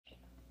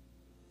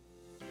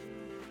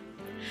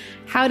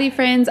Howdy,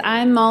 friends.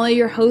 I'm Molly,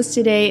 your host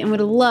today, and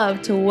would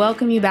love to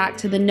welcome you back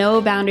to the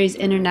No Boundaries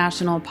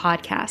International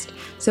podcast.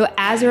 So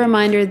as a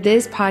reminder,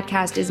 this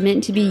podcast is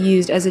meant to be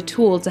used as a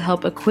tool to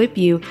help equip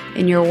you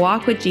in your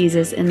walk with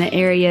Jesus in the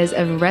areas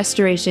of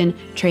restoration,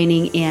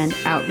 training, and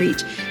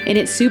outreach. And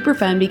it's super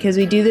fun because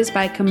we do this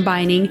by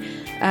combining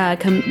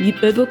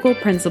biblical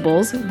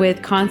principles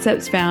with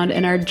concepts found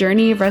in our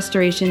Journey of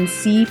Restoration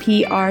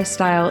CPR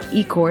style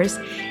e-course.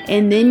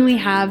 And then we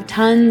have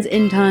tons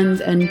and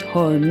tons and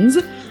tons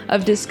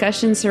of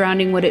discussion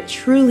surrounding what it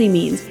truly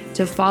means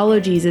to follow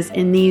Jesus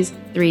in these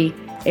three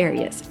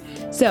areas.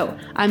 So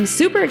I'm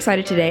super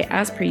excited today,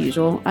 as per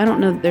usual. I don't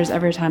know that there's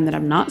ever a time that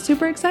I'm not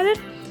super excited,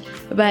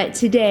 but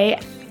today,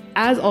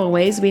 as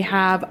always, we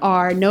have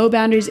our No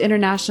Boundaries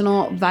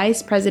International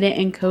Vice President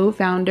and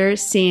co-founder,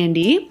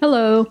 Sandy.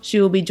 Hello.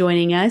 She will be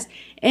joining us.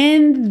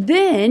 And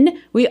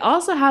then we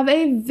also have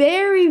a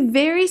very,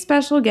 very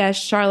special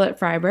guest, Charlotte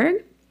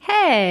Freiberg.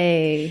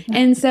 Hey.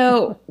 And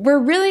so we're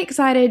really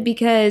excited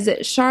because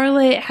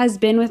Charlotte has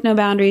been with No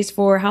Boundaries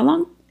for how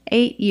long?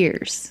 8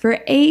 years. For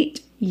 8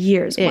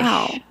 years. Ish.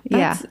 Wow.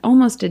 That's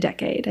almost a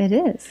decade. It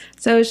is.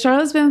 So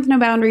Charlotte's been with No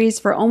Boundaries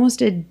for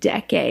almost a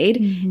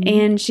decade,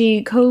 and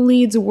she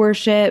co-leads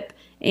worship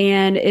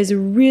and is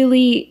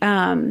really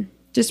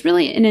just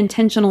really an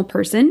intentional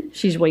person.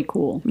 She's way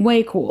cool.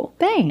 Way cool.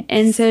 Thanks.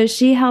 And so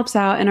she helps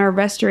out in our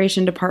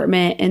restoration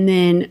department, and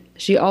then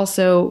she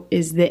also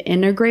is the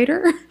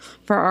integrator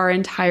for our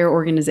entire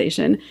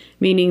organization,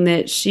 meaning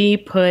that she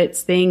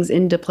puts things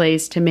into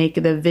place to make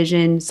the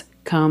visions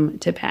come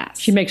to pass.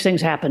 She makes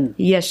things happen.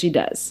 Yes, she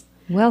does.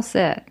 Well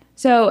said.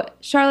 So,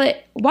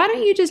 Charlotte, why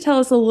don't you just tell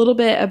us a little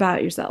bit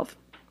about yourself?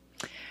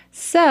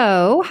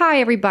 So,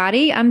 hi,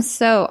 everybody. I'm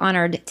so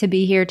honored to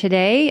be here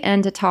today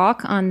and to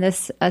talk on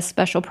this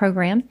special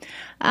program.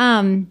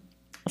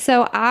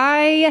 So,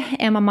 I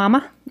am a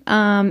mama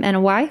and a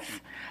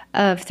wife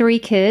of 3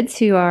 kids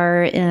who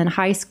are in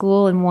high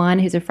school and one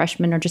who's a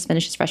freshman or just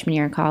finished his freshman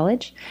year in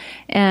college.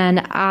 And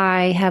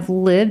I have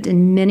lived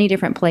in many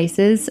different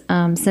places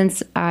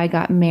since I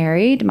got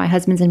married. My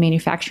husband's in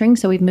manufacturing,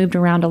 so we've moved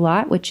around a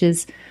lot, which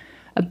is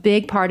a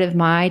big part of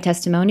my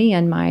testimony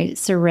and my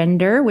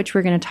surrender, which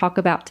we're going to talk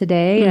about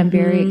today. I'm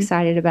very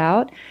excited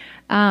about.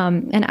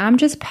 And I'm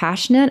just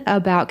passionate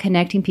about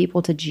connecting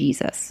people to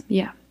Jesus.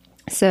 Yeah.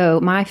 So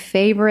my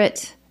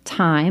favorite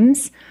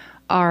times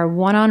are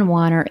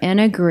one-on-one or in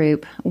a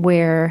group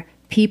where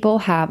people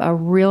have a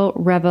real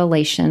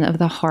revelation of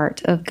the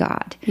heart of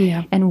God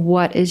and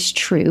what is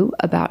true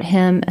about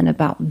Him and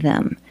about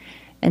them.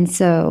 And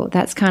so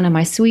that's kind of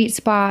my sweet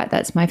spot.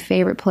 That's my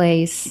favorite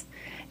place.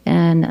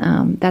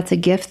 And that's a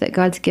gift that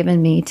God's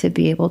given me to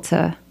be able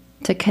to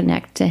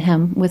connect to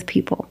Him with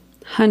people.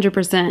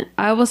 100%.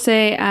 I will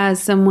say,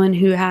 as someone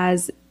who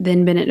has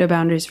then been at No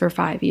Boundaries for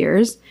 5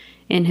 years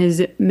and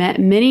has met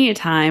many a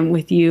time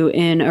with you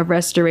in a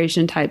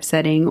restoration type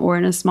setting or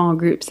in a small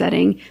group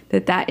setting,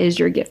 that is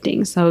your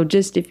gifting. So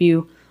just if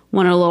you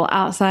want a little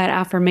outside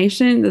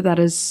affirmation, that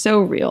is so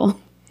real.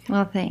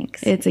 Well,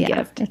 thanks. It's a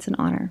gift. It's an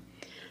honor.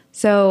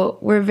 So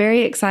we're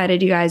very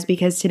excited, you guys,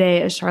 because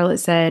today, as Charlotte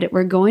said,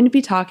 we're going to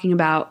be talking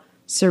about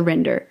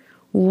surrender,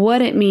 what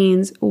it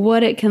means,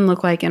 what it can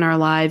look like in our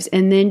lives,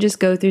 and then just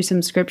go through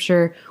some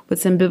scripture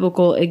with some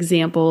biblical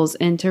examples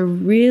and to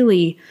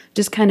really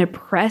just kind of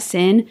press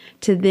in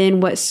to then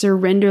what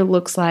surrender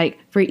looks like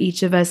for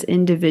each of us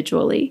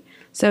individually.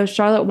 So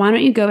Charlotte, why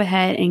don't you go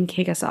ahead and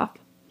kick us off?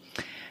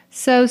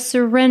 So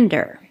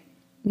surrender.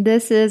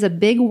 This is a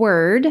big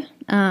word.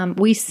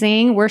 We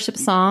sing worship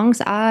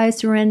songs, I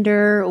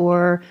surrender,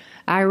 or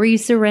I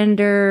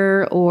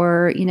resurrender,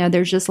 or,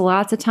 there's just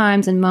lots of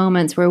times and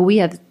moments where we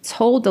have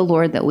told the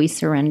Lord that we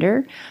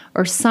surrender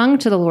or sung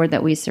to the Lord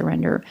that we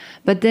surrender.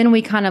 But then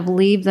we kind of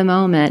leave the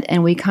moment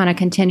and we kind of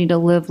continue to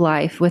live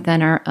life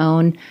within our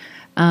own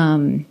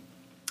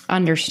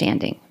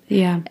understanding.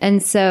 Yeah.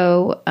 And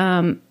so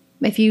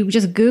if you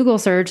just Google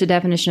search the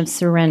definition of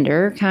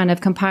surrender, kind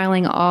of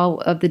compiling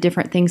all of the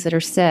different things that are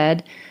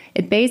said,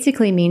 it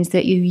basically means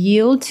that you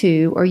yield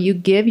to or you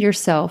give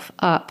yourself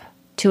up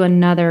to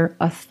another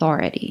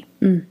authority.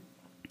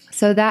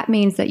 So that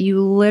means that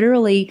you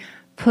literally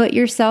put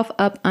yourself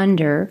up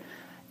under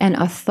an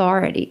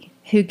authority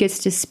who gets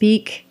to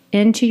speak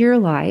into your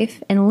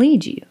life and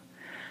lead you.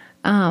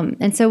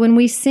 And so when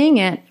we sing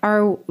it,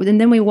 and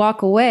then we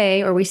walk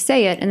away, or we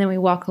say it and then we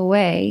walk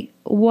away,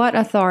 what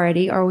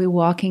authority are we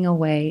walking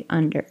away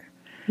under?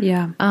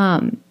 Yeah.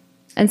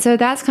 And so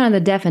that's kind of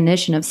the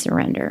definition of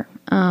surrender.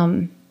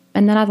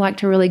 And then I'd like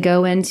to really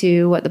go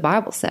into what the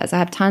Bible says. I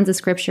have tons of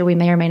scripture. We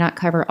may or may not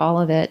cover all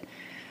of it.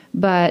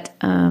 But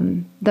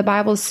the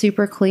Bible is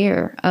super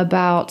clear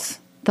about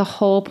the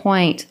whole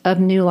point of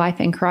new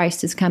life in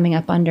Christ is coming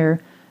up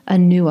under a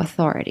new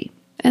authority.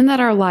 And that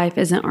our life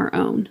isn't our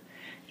own.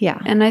 Yeah.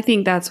 And I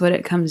think that's what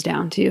it comes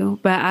down to.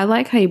 But I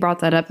like how you brought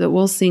that up, that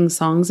we'll sing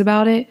songs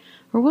about it,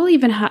 or we'll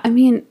even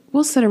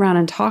we'll sit around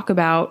and talk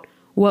about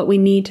what we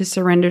need to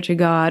surrender to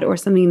God, or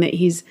something that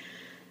He's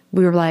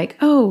we were like,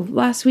 oh,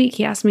 last week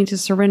he asked me to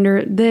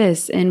surrender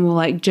this, and we'll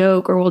like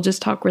joke or we'll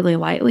just talk really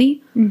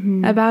lightly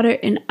about it.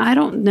 And I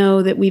don't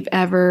know that we've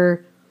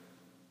ever,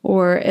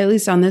 or at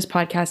least on this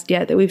podcast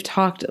yet, that we've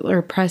talked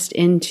or pressed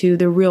into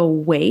the real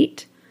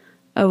weight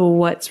of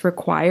what's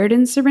required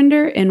in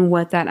surrender and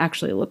what that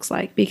actually looks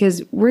like.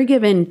 Because we're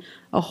given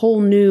a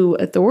whole new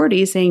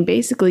authority saying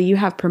basically you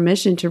have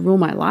permission to rule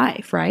my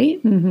life,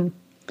 right? Mm-hmm.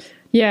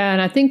 Yeah,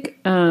 and I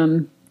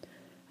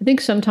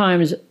think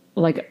sometimes,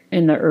 like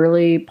in the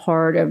early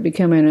part of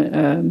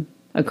becoming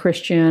a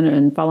Christian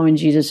and following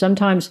Jesus,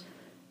 sometimes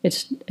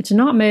it's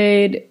not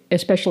made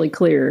especially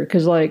clear,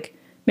 because like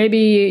maybe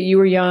you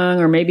were young,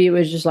 or maybe it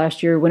was just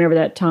last year, whenever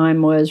that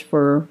time was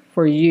for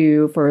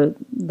you, for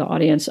the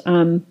audience.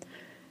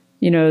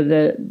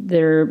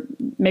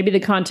 Maybe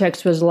the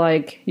context was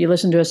like you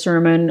listened to a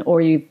sermon,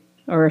 or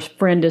a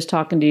friend is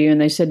talking to you and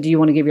they said, do you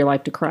want to give your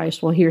life to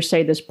Christ? Well, here,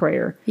 say this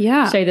prayer.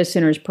 Yeah. Say the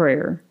sinner's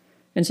prayer.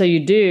 And so you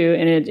do,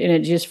 and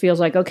it just feels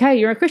like, okay,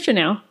 you're a Christian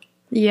now.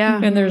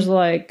 Yeah. And there's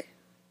like,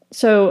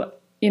 so,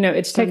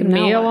 it's taken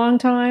me a long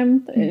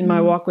time in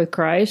my walk with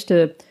Christ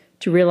to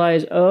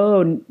realize,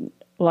 I've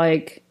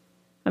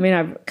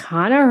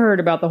kind of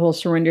heard about the whole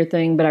surrender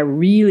thing, but I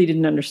really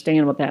didn't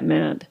understand what that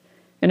meant.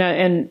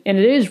 And it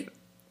is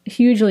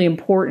hugely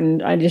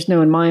important. I just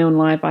know in my own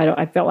life,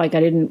 I felt like I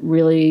didn't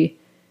really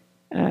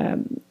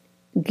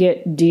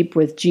get deep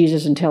with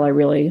Jesus until I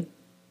really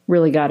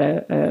got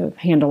a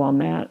handle on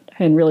that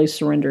and really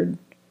surrendered.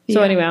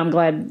 So anyway, I'm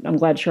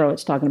glad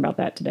Charlotte's talking about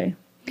that today.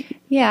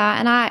 Yeah,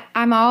 and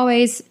I'm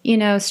always,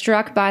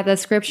 struck by the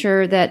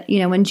scripture that,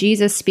 when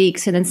Jesus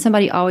speaks and then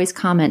somebody always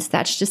comments,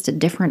 that's just a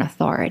different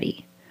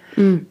authority.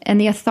 And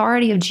the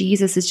authority of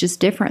Jesus is just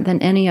different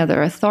than any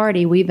other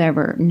authority we've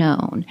ever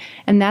known.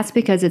 And that's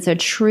because it's a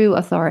true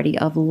authority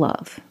of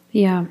love.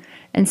 Yeah.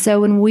 And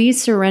so when we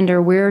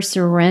surrender, we're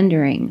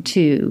surrendering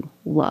to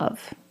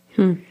love.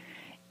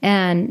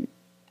 And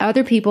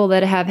other people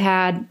that have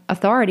had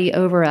authority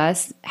over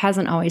us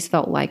hasn't always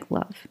felt like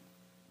love.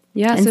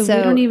 Yeah, and so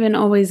we don't even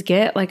always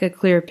get like a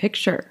clear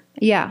picture.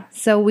 Yeah,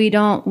 so we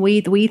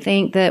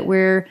think that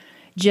we're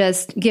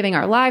just giving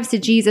our lives to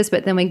Jesus,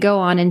 but then we go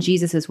on and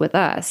Jesus is with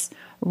us,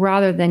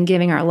 rather than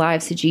giving our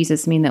lives to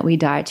Jesus mean that we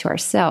die to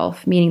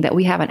ourselves, meaning that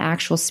we have an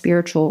actual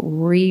spiritual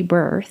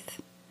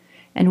rebirth,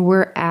 and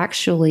we're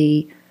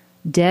actually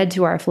dead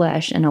to our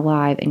flesh and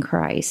alive in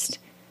Christ.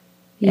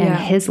 Yeah. And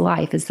his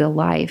life is the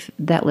life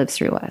that lives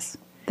through us.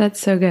 That's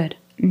so good.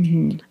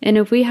 Mm-hmm. And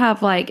if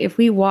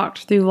we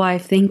walked through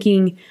life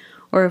thinking,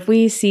 or if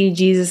we see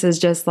Jesus as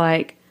just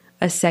like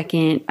a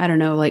second, I don't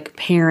know, like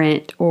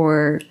parent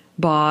or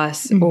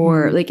boss,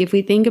 or like if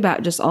we think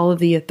about just all of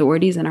the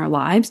authorities in our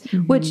lives,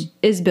 which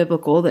is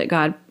biblical, that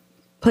God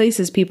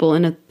places people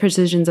in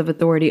positions of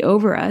authority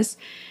over us.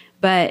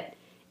 But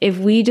if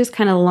we just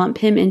kind of lump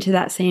him into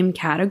that same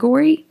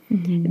category,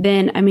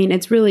 then,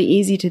 it's really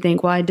easy to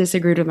think, well, I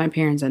disagreed with my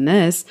parents in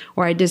this,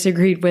 or I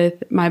disagreed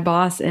with my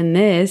boss in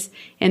this.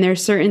 And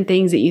there's certain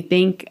things that you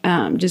think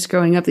just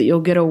growing up that you'll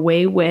get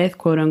away with,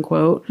 quote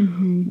unquote,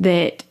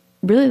 that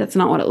really that's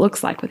not what it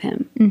looks like with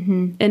him.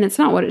 And it's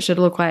not what it should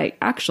look like,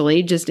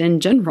 actually, just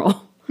in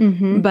general.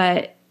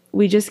 But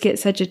we just get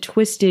such a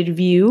twisted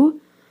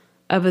view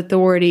of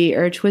authority,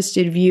 or a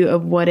twisted view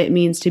of what it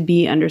means to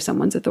be under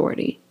someone's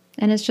authority.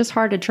 And it's just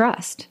hard to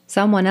trust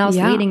someone else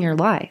leading your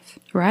life.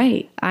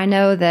 Right. I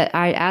know that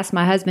I asked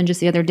my husband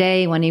just the other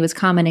day when he was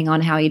commenting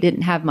on how he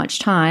didn't have much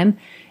time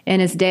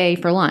in his day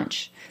for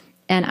lunch.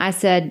 And I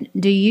said,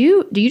 do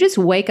you just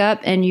wake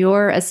up and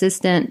your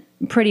assistant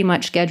pretty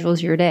much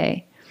schedules your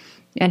day?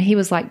 And he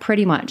was like,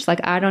 pretty much. Like,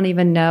 I don't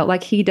even know.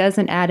 Like, he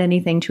doesn't add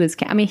anything to his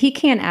he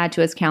can add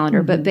to his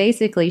calendar, but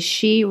basically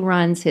she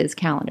runs his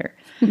calendar.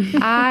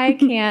 I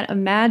can't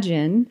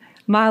imagine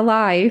my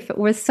life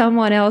with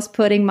someone else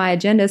putting my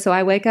agenda. So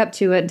I wake up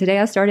to it. Today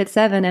I start at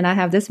 7 and I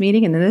have this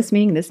meeting and then this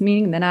meeting,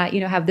 and then I,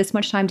 have this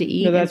much time to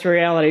eat. So that's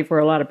reality for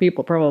a lot of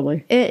people,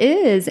 probably. It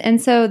is.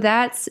 And so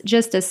that's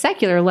just a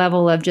secular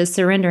level of just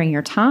surrendering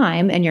your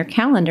time and your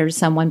calendar to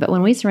someone. But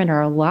when we surrender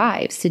our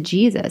lives to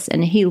Jesus,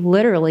 and he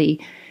literally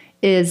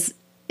is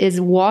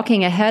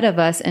walking ahead of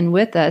us and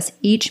with us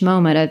each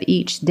moment of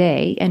each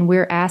day, and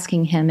we're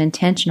asking him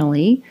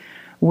intentionally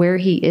where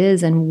he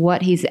is and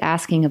what he's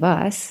asking of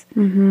us,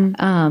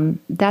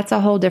 that's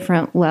a whole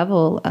different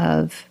level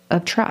of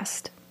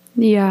trust.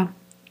 Yeah.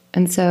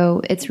 And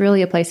so it's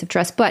really a place of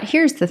trust. But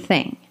here's the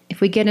thing. If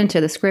we get into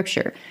the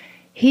scripture,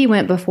 he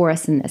went before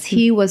us in this.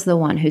 He was the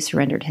one who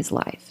surrendered his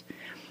life.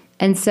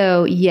 And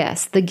so,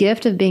 yes, the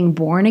gift of being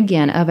born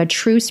again, of a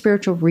true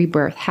spiritual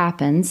rebirth,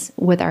 happens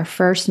with our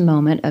first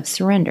moment of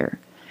surrender.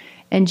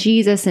 And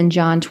Jesus in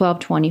John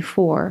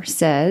 12:24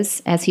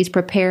 says, as he's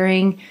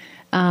preparing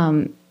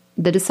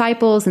the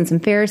disciples and some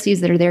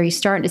Pharisees that are there, he's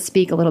starting to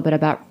speak a little bit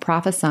about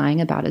prophesying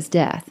about his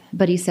death.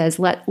 But he says,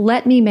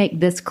 let me make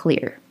this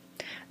clear.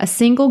 A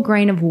single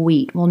grain of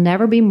wheat will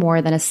never be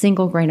more than a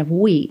single grain of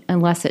wheat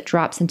unless it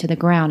drops into the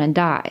ground and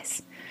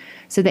dies.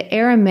 So the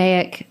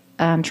Aramaic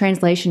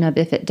translation of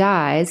if it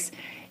dies,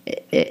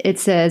 it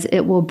says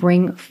it will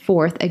bring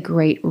forth a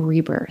great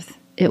rebirth.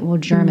 it will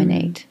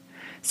germinate.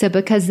 So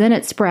because then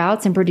it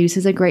sprouts and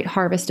produces a great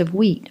harvest of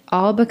wheat,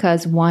 all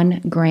because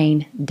one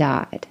grain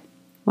died.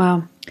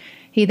 Wow.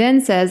 He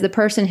then says the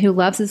person who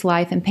loves his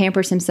life and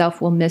pampers himself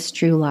will miss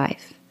true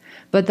life.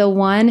 But the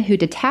one who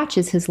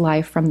detaches his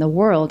life from the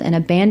world and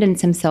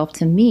abandons himself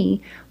to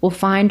me will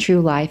find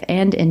true life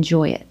and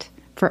enjoy it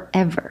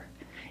forever.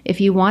 If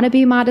you want to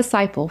be my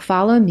disciple,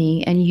 follow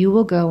me and you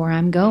will go where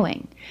I'm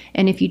going.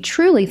 And if you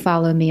truly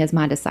follow me as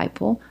my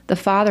disciple, the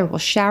Father will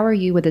shower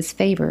you with his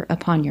favor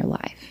upon your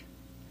life.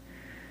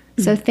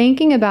 So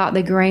thinking about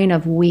the grain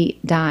of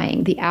wheat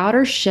dying, the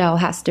outer shell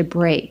has to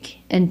break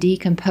and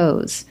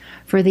decompose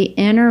for the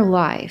inner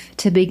life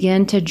to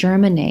begin to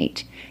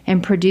germinate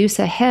and produce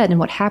a head. And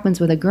what happens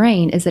with a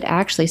grain is it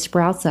actually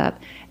sprouts up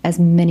as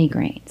many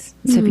grains.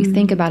 So if you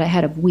think about a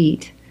head of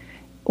wheat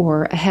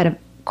or a head of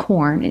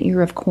corn, an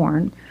ear of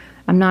corn,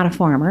 I'm not a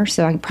farmer,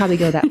 so I can probably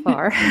go that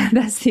far.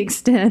 That's the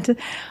extent.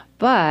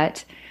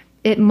 But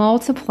it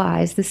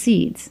multiplies the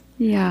seeds.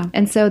 Yeah.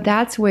 And so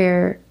that's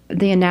where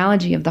the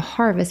analogy of the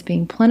harvest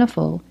being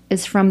plentiful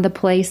is from the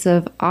place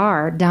of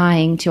our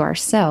dying to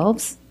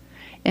ourselves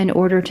in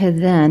order to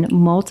then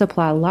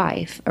multiply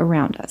life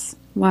around us.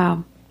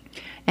 Wow.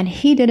 And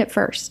he did it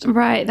first.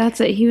 Right. That's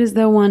it. He was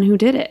the one who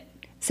did it.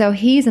 So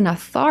he's an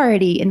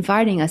authority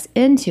inviting us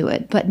into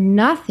it, but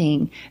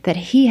nothing that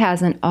he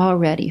hasn't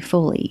already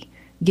fully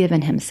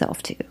given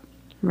himself to.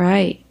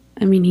 Right.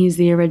 I mean, he's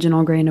the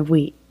original grain of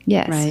wheat.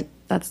 Yes. Right.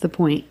 That's the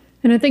point.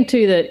 And I think,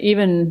 too, that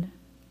even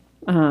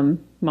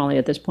Molly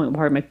at this point will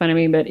probably make fun of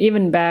me, but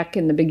even back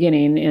in the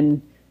beginning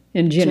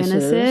in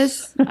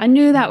Genesis. I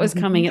knew that was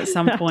coming at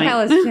some point. Tell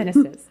us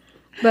Genesis.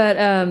 But,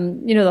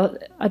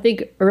 I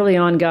think early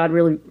on God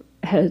really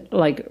has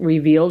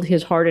revealed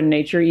his heart and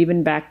nature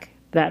even back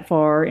that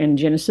far in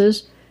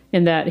Genesis,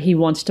 in that he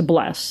wants to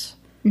bless.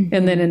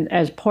 And then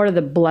as part of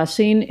the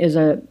blessing is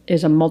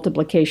a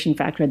multiplication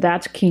factor.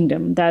 That's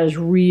kingdom. That is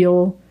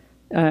real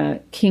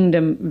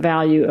kingdom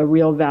value, a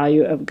real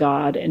value of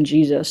God and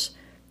Jesus.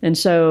 And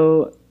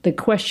so the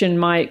question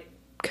might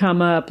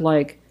come up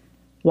like,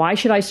 why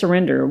should I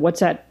surrender? What's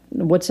that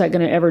going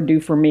to ever do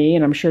for me?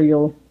 And I'm sure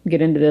you'll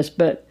get into this,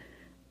 but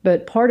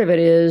part of it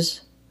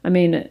is, I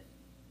mean,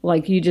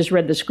 like you just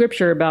read the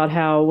scripture about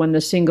how when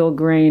the single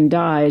grain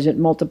dies, it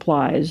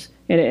multiplies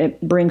and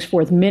it brings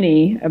forth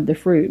many of the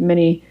fruit,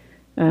 many,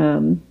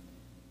 and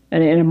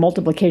a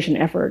multiplication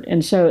effort.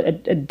 And so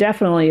it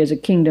definitely is a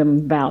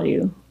kingdom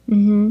value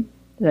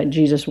that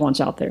Jesus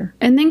wants out there.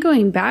 And then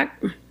going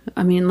back,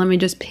 I mean, let me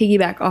just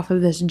piggyback off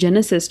of this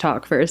Genesis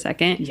talk for a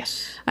second.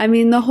 Yes. I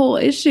mean, that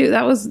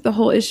was the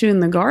whole issue in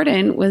the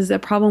garden was a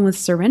problem with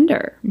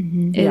surrender.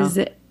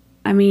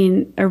 I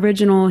mean,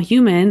 original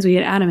humans, we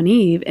had Adam and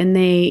Eve, and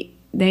they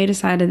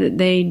decided that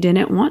they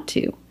didn't want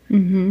to.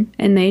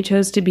 And they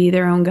chose to be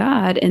their own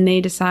God, and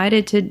they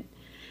decided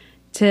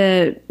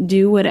to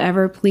do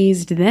whatever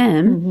pleased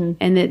them,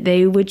 and that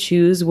they would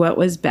choose what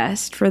was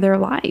best for their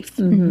life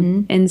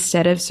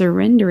instead of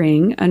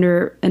surrendering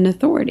under an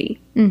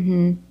authority.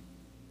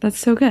 That's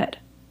so good.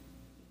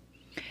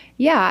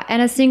 Yeah,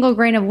 and a single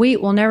grain of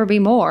wheat will never be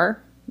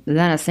more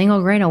than a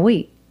single grain of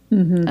wheat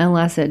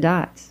unless it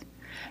dies.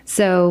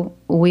 So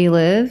we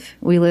live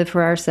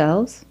for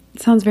ourselves.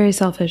 Sounds very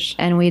selfish.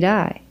 And we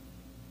die.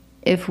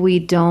 If we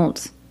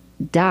don't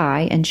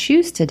die and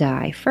choose to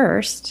die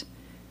first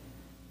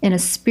in a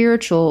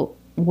spiritual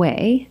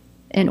way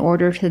in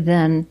order to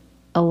then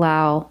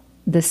allow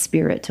the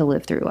Spirit to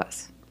live through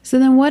us. So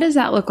then what does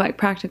that look like,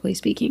 practically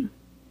speaking?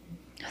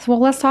 Well,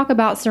 let's talk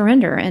about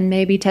surrender and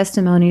maybe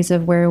testimonies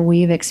of where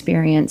we've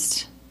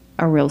experienced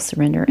a real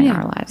surrender in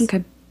our lives.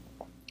 Okay.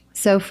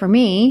 So for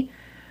me,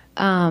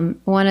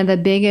 one of the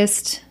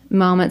biggest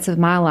moments of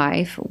my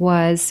life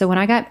was, so when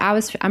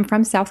I'm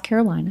from South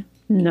Carolina.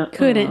 No,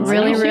 couldn't.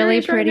 Really, Serious really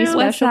right pretty now?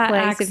 What's special that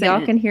place. accent? If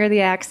y'all can hear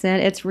the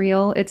accent, it's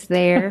real. It's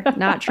there.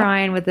 Not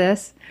trying with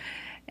this.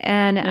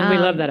 And we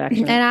love that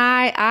accent. And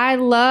I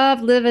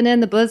love living in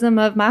the bosom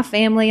of my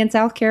family in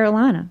South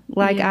Carolina.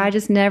 I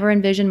just never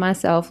envisioned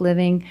myself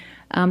living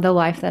the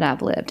life that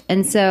I've lived.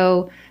 And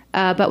so,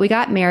 but we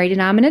got married,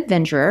 and I'm an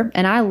adventurer,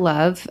 and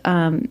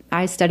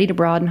I studied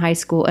abroad in high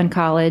school and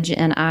college,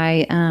 and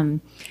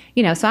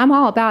so I'm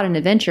all about an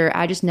adventure.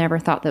 I just never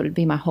thought that would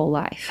be my whole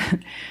life.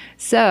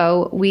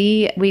 So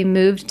we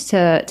moved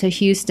to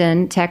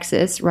Houston,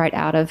 Texas, right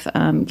out of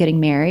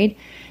getting married,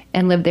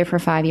 and lived there for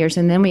 5 years.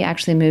 And then we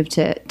actually moved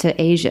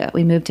to Asia.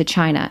 We moved to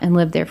China and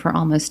lived there for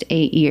almost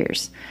 8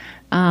 years.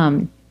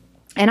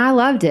 And I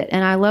loved it,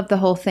 and I loved the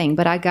whole thing.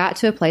 But I got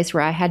to a place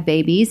where I had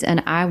babies,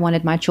 and I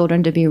wanted my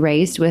children to be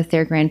raised with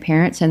their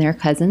grandparents and their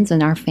cousins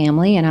and our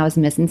family. And I was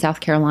missing South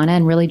Carolina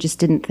and really just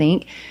didn't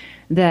think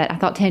that, I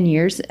thought 10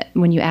 years,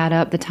 when you add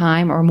up the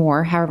time or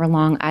more, however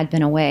long I'd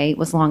been away,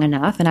 was long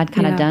enough. And I'd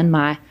kind of done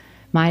my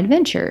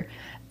adventure.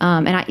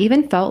 And I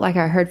even felt like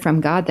I heard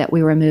from God that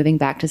we were moving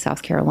back to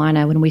South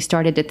Carolina when we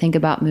started to think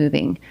about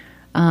moving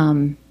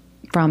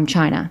from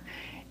China.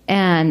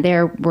 And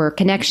there were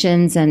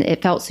connections, and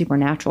it felt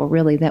supernatural,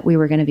 really, that we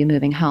were going to be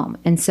moving home.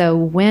 And so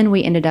when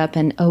we ended up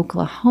in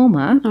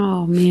Oklahoma...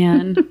 Oh,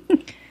 man.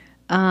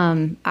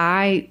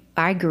 I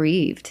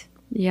grieved.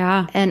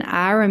 Yeah. And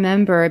I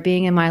remember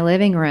being in my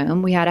living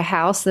room. We had a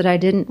house that I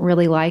didn't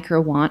really like or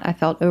want. I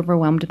felt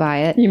overwhelmed by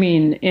it. You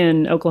mean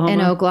in Oklahoma?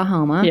 In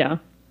Oklahoma. Yeah.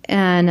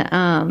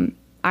 And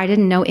I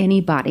didn't know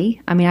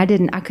anybody. I mean,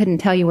 I couldn't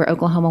tell you where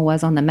Oklahoma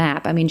was on the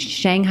map. I mean,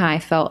 Shanghai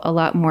felt a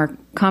lot more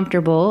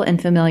comfortable and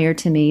familiar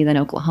to me than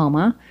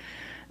Oklahoma.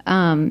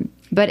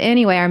 But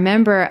anyway, I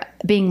remember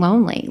being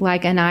lonely.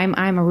 And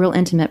I'm a real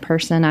intimate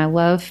person. I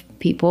love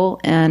people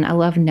and I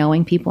love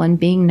knowing people and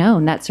being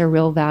known. That's a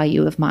real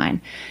value of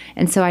mine.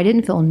 And so I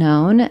didn't feel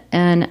known,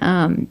 and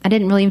I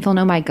didn't really even feel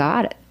known by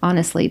God,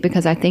 honestly,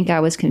 because I think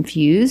I was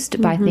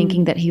confused by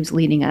thinking that He was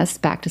leading us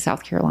back to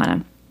South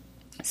Carolina.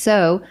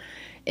 So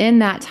in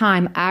that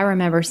time, I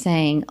remember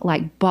saying,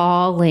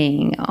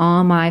 bawling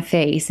on my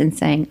face and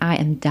saying, I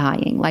am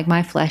dying.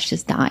 My flesh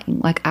is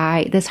dying.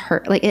 This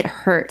hurt. It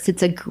hurts.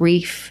 It's a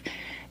grief.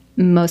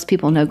 Most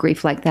people know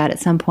grief like that at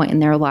some point in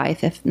their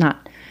life, if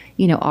not,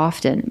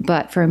 often.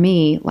 But for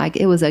me,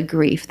 it was a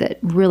grief that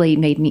really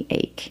made me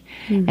ache.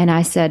 And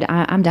I said,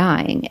 I'm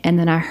dying. And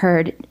then I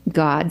heard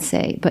God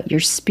say, but your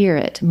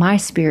spirit, my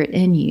spirit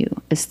in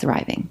you is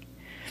thriving.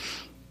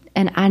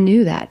 And I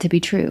knew that to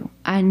be true.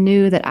 I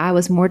knew that I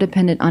was more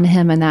dependent on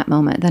Him in that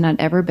moment than I'd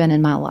ever been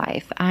in my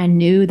life. I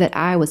knew that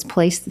I was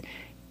placed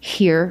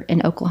here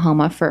in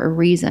Oklahoma for a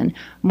reason,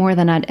 more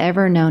than I'd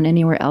ever known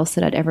anywhere else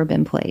that I'd ever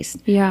been placed.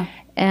 Yeah.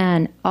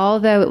 And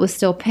although it was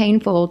still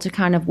painful to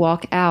kind of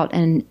walk out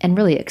and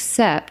really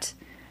accept,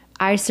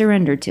 I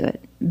surrendered to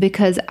it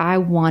because I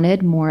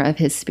wanted more of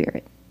His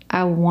Spirit.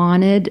 I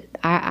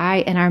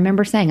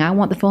remember saying, I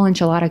want the full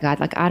enchilada,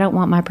 God. I don't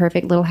want my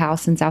perfect little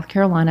house in South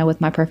Carolina with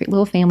my perfect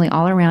little family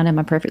all around and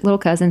my perfect little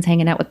cousins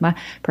hanging out with my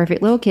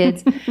perfect little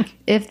kids,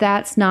 if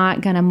that's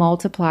not going to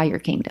multiply your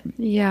kingdom.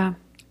 Yeah.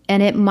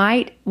 And it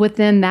might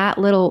within that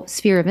little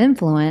sphere of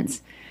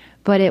influence,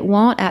 but it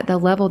won't at the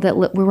level that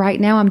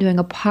right now I'm doing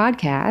a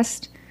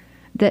podcast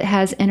that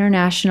has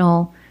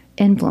international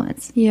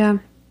influence. Yeah.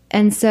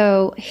 And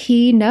so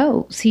He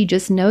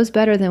just knows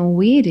better than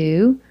we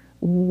do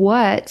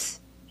what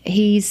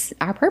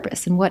our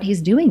purpose and what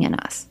He's doing in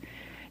us.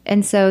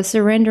 And so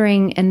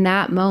surrendering in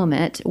that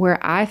moment where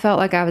I felt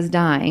like I was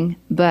dying,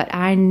 but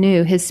I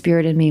knew His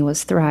Spirit in me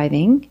was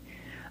thriving,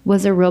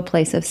 was a real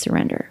place of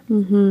surrender.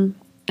 Mm-hmm.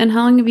 And how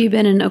long have you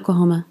been in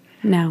Oklahoma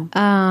now?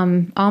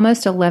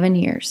 Almost 11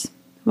 years.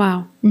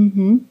 Wow.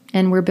 Mm-hmm.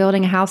 And we're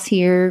building a house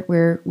here.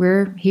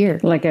 We're here.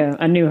 Like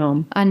a new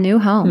home. A new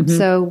home. Mm-hmm.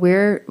 So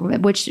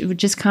which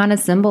just kind of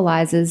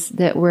symbolizes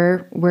that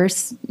we're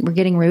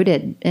getting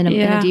rooted in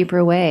a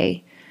deeper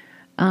way.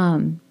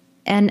 And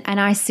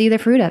I see the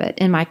fruit of it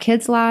in my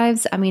kids'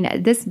 lives. I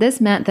mean, this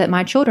meant that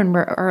my children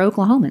are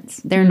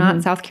Oklahomans. They're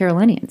not South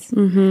Carolinians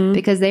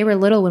because they were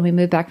little when we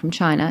moved back from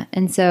China.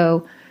 And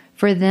so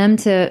for them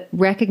to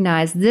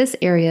recognize this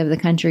area of the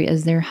country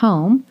as their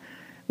home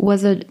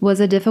was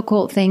a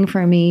difficult thing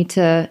for me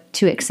to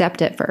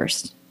accept at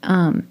first.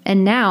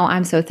 And now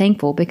I'm so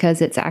thankful because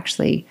it's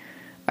actually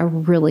a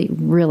really,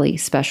 really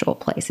special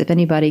place. If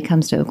anybody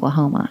comes to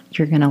Oklahoma,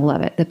 you're going to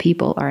love it. The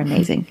people are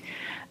amazing.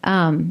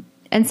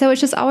 And so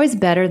it's just always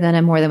better than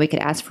and more than we could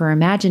ask for or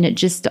imagine. It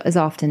just is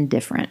often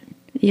different.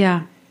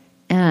 Yeah.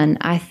 And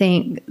I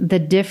think the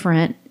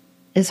different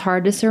is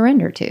hard to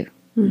surrender to.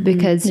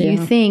 Because you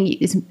think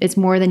it's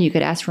more than you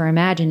could ask for or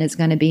imagine. It's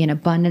going to be an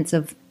abundance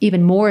of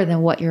even more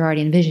than what you're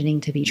already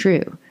envisioning to be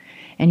true.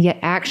 And yet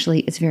actually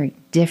it's very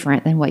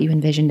different than what you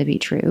envisioned to be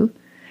true.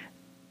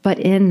 But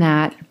in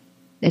that,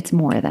 it's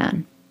more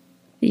than.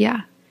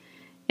 Yeah.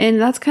 And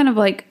that's kind of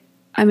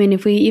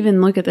if we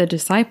even look at the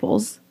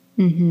disciples,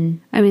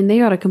 they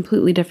got a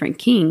completely different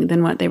king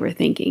than what they were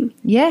thinking.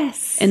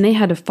 Yes. And they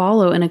had to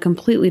follow in a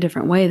completely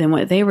different way than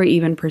what they were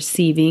even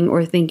perceiving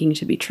or thinking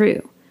to be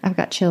true. I've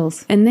got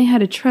chills. And they had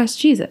to trust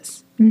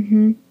Jesus.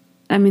 Mm-hmm.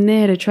 They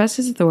had to trust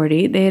His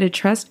authority. They had to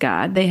trust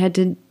God. They had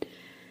to,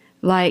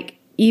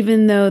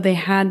 even though they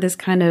had this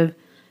kind of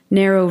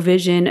narrow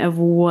vision of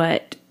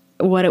what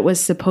it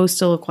was supposed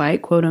to look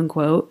like, quote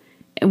unquote,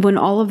 and when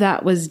all of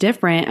that was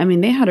different,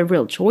 they had a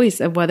real choice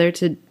of whether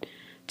to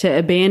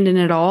abandon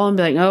it all and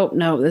be like, oh,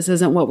 no, this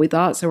isn't what we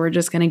thought, so we're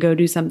just going to go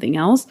do something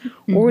else.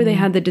 Or they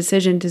had the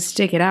decision to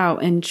stick it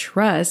out and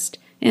trust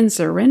and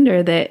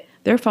surrender that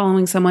they're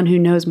following someone who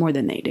knows more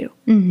than they do.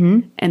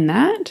 Mm-hmm. And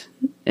that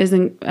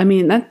isn't,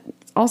 that's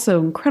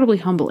also incredibly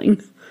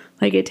humbling.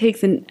 It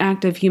takes an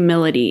act of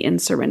humility and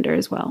surrender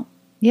as well.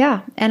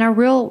 Yeah. And a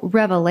real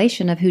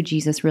revelation of who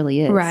Jesus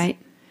really is. Right.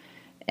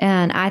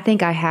 And I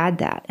think I had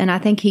that. And I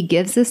think He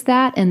gives us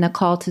that in the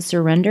call to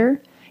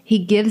surrender. He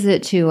gives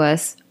it to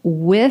us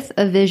with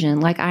a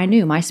vision. I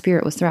knew my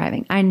spirit was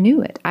thriving. I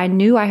knew it. I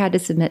knew I had to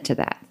submit to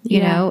that,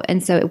 you know?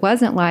 And so it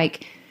wasn't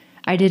like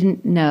I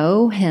didn't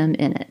know Him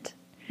in it.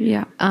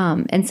 Yeah.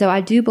 And so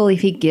I do believe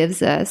He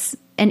gives us,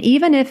 and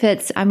even if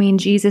it's,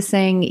 Jesus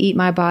saying, eat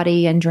my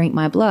body and drink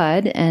my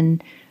blood,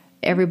 and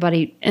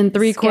everybody and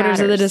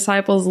 3/4 of the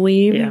disciples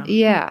leave. Yeah.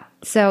 Yeah.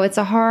 So it's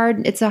a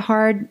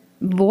hard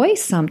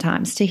voice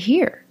sometimes to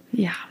hear.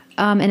 Yeah.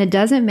 And it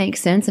doesn't make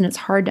sense and it's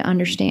hard to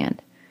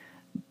understand.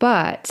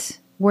 But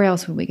where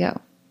else would we go?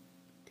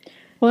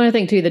 Well, and I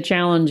think, too, the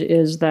challenge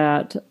is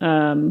that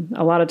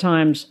a lot of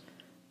times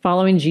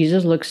following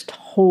Jesus looks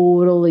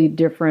totally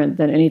different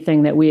than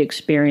anything that we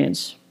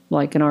experience,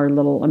 like in our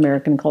little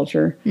American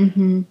culture.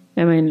 Mm-hmm.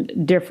 I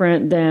mean,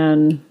 different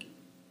than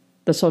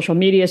the social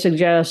media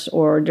suggests,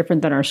 or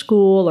different than our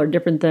school, or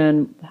different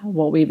than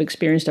what we've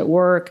experienced at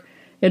work.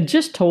 It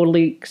just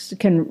totally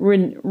can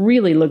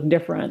really look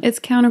different. It's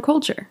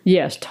counterculture.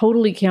 Yes,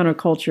 totally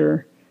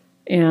counterculture.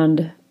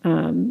 And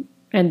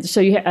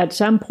so at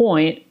some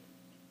point,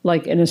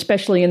 like, and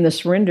especially in the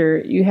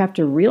surrender, you have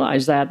to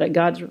realize that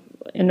God's,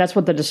 and that's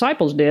what the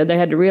disciples did. They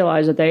had to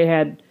realize that they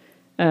had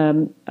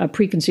a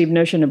preconceived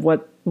notion of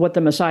what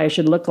the Messiah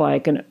should look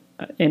like. And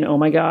oh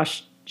my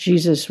gosh,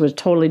 Jesus was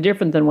totally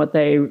different than what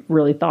they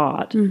really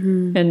thought.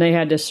 Mm-hmm. And they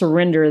had to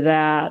surrender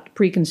that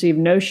preconceived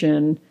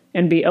notion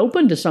and be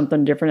open to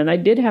something different. And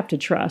they did have to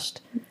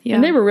trust. Yeah.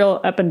 And they were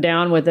real up and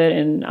down with it.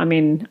 And I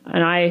mean,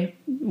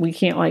 we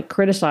can't like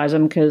criticize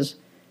them, because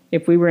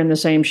if we were in the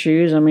same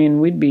shoes,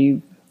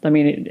 we'd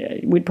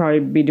probably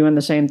be doing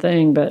the same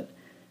thing. But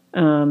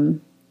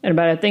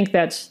I think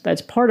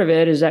that's part of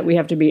it, is that we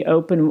have to be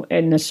open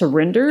and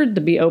surrendered,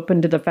 to be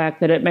open to the fact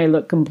that it may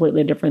look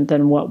completely different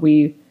than what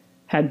we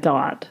had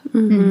thought.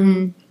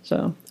 Mm-hmm.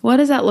 So, what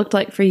does that look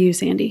like for you,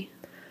 Sandy?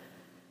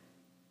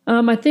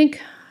 I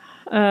think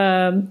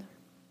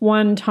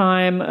one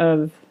time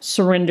of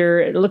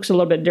surrender, it looks a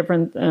little bit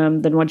different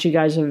than what you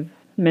guys have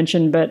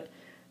mentioned, but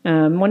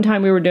one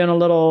time we were doing a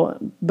little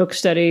book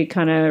study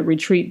kind of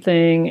retreat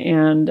thing,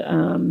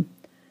 and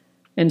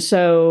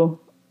so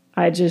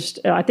I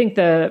think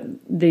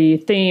the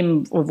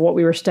theme of what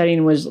we were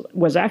studying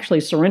was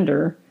actually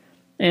surrender,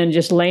 and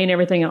just laying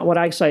everything out. What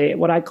I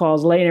call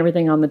is laying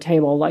everything on the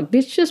table. Like,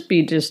 just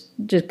be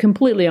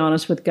completely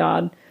honest with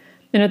God.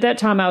 And at that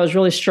time, I was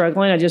really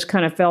struggling. I just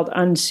kind of felt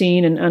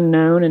unseen and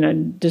unknown, and I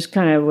just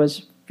kind of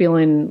was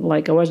feeling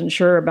like I wasn't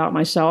sure about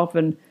myself.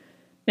 And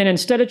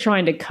instead of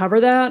trying to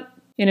cover that,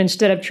 and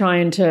instead of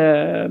trying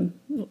to,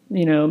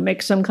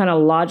 make some kind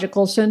of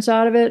logical sense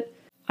out of it,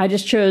 I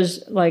just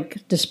chose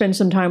to spend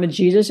some time with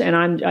Jesus,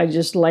 and I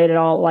just laid it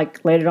all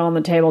on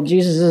the table.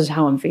 Jesus, this is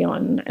how I'm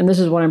feeling, and this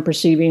is what I'm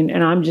perceiving,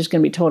 and I'm just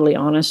going to be totally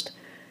honest,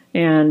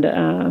 and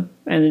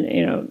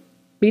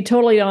be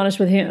totally honest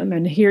with Him.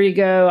 And here you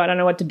go. I don't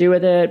know what to do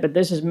with it, but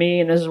this is me,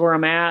 and this is where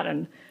I'm at,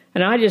 and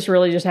I just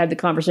really just had the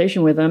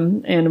conversation with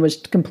Him, and was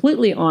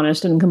completely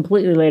honest and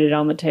completely laid it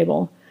on the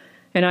table.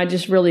 And I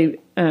just really,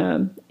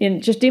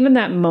 in just even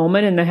that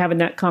moment and having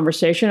that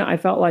conversation, I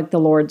felt like the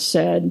Lord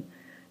said,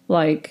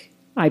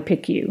 I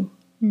pick you.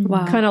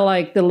 Wow. Kind of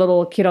like the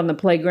little kid on the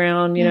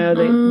playground,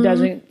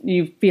 that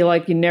you feel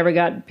like you never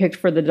got picked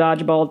for the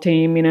dodgeball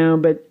team,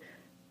 but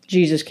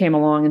Jesus came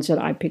along and said,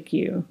 I pick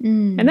you.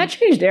 And that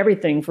changed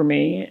everything for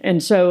me.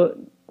 And so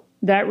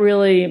that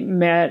really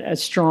met a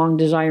strong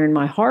desire in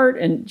my heart.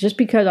 And just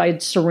because I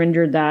had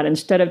surrendered that,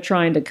 instead of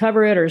trying to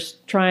cover it or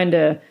trying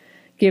to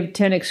give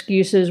 10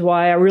 excuses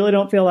why I really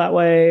don't feel that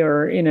way,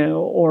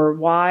 or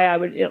why I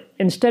would,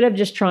 instead of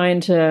just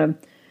trying to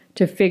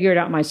figure it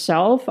out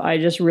myself, I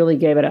just really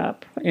gave it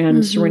up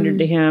and surrendered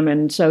to Him.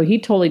 And so He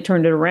totally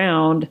turned it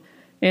around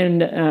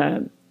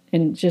and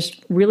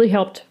just really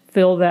helped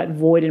fill that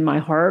void in my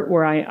heart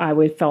where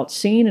I felt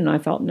seen and I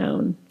felt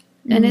known.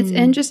 And it's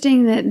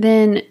interesting that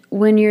then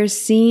when you're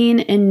seen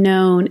and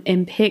known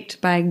and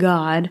picked by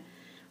God,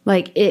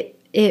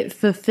 it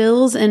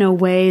fulfills in a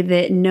way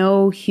that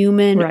no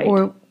human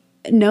or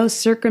no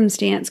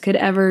circumstance could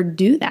ever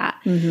do that.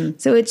 Mm-hmm.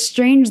 So it's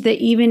strange that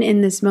even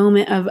in this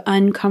moment of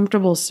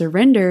uncomfortable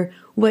surrender,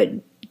 what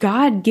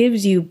God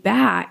gives you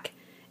back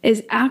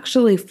is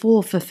actually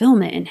full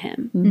fulfillment in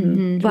Him.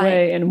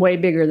 Mm-hmm. Way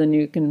bigger than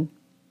you can.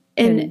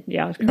 Than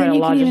you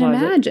can even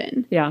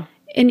imagine. Yeah.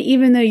 And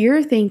even though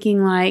you're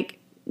thinking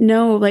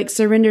no,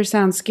 surrender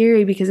sounds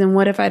scary, because then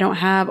what if I don't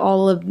have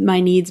all of my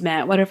needs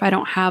met? What if I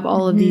don't have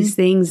all of these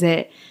things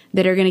that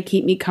are going to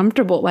keep me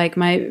comfortable, like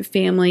my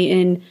family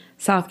in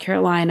South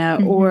Carolina,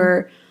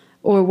 or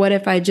what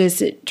if I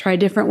just try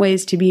different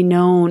ways to be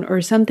known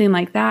or something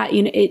like that?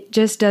 It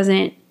just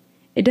doesn't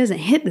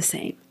hit the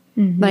same.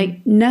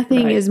 Mm-hmm.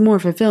 Nothing is more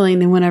fulfilling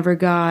than whenever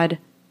God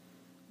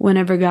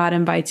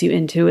invites you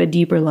into a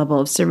deeper level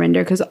of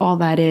surrender, because all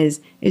that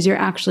is you're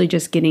actually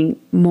just getting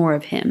more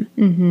of Him,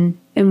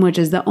 and which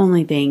is the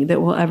only thing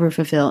that will ever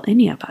fulfill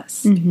any of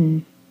us.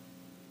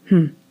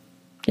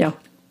 Yeah.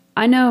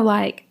 I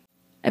know,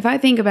 if I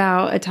think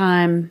about a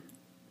time,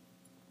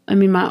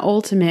 my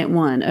ultimate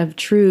one of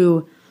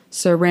true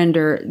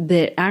surrender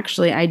that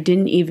actually I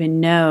didn't even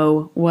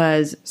know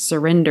was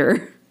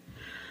surrender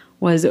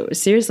was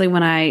seriously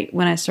when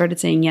I started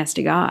saying yes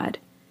to God.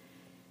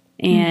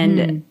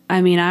 And I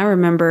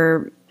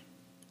remember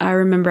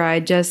I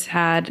just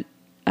had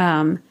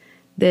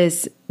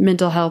this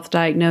mental health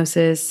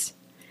diagnosis,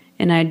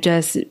 and I'd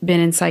just been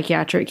in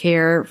psychiatric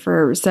care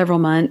for several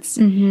months,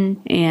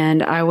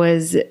 and I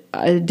was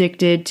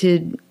addicted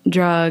to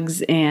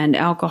drugs and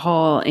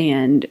alcohol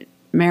and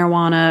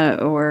marijuana,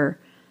 or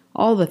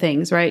all the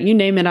things, right? You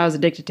name it, I was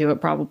addicted to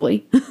it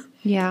probably.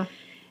 Yeah.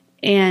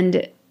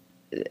 And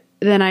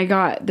then I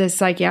got this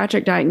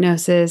psychiatric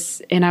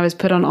diagnosis and I was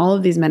put on all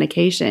of these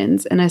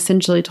medications and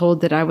essentially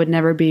told that I would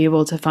never be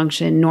able to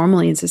function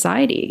normally in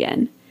society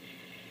again.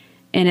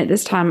 And at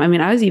this time, I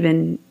mean, I was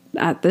even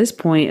at this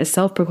point a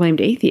self-proclaimed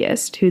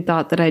atheist who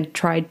thought that I'd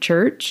tried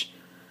church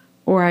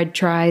or I'd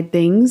tried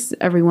things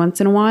every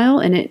once in a while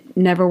and it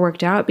never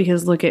worked out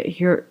because look at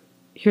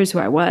here's who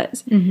I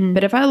was.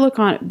 But if I look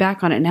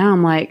back on it now,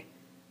 I'm like,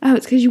 oh,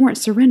 it's because you weren't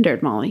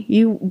surrendered, Molly.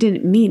 You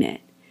didn't mean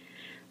it.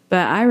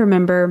 But I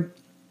remember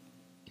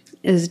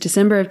it was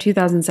December of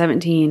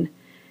 2017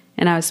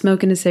 and I was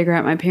smoking a cigarette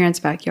in my parents'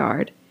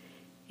 backyard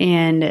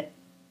and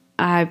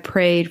I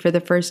prayed for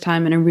the first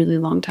time in a really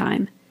long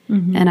time.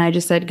 And I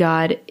just said,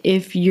 God,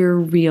 if you're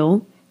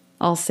real,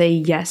 I'll say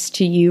yes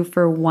to you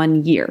for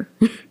 1 year.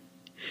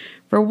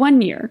 For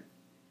 1 year.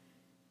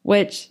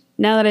 Which,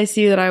 now that I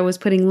see that I was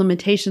putting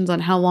limitations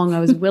on how long I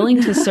was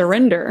willing to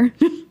surrender.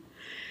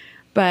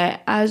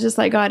 But I was just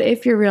like, God,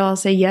 if you're real, I'll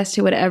say yes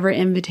to whatever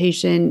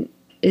invitation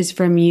is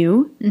from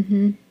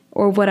you.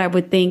 Or what I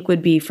would think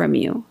would be from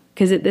you.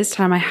 Because at this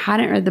time, I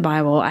hadn't read the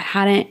Bible. I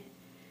hadn't,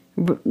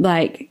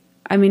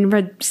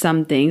 read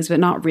some things, but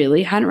not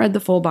really. Hadn't read the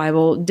full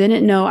Bible.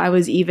 Didn't know I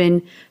was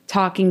even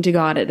talking to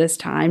God at this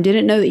time.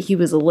 Didn't know that he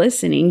was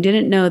listening.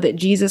 Didn't know that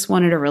Jesus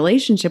wanted a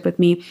relationship with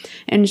me.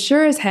 And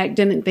sure as heck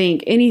didn't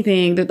think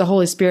anything that the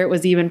Holy Spirit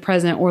was even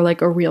present or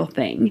like a real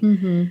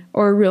thing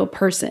or a real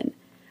person.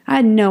 I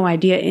had no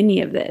idea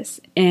any of this.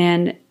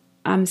 And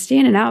I'm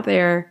standing out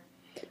there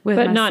with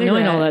But my not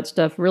cigarette. knowing all that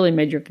stuff really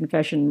made your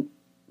confession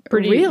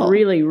pretty Real.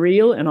 really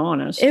real and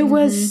honest. It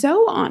was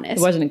so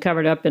honest. It wasn't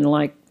covered up in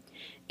like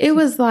It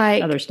was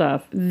like, other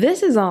stuff.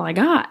 this is all I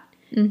got.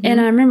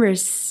 And I remember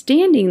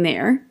standing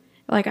there,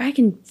 like I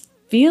can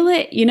feel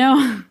it, you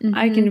know,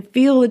 I can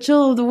feel the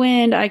chill of the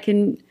wind. I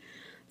can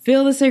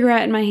feel the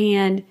cigarette in my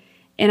hand.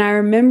 And I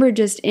remember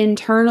just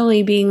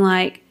internally being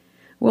like,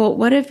 well,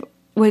 what if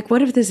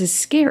this is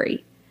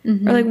scary?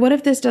 Or like, what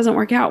if this doesn't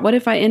work out? What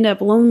if I end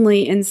up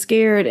lonely and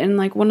scared and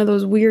like one of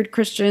those weird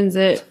Christians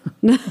that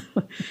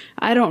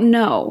I don't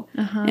know?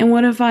 And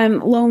what if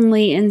I'm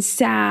lonely and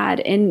sad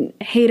and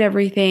hate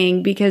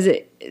everything because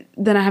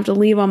then I have to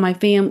leave all my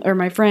family or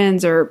my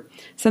friends or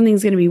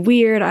something's going to be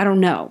weird? I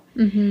don't know.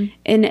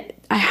 And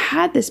I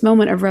had this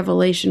moment of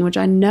revelation, which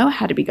I know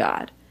had to be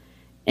God.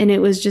 And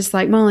it was just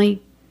like,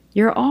 Molly,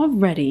 you're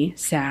already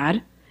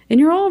sad and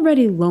you're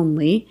already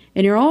lonely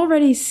and you're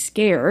already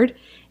scared.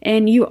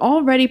 And you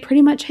already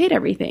pretty much hate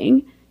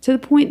everything to the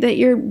point that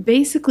you're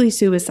basically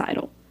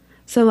suicidal.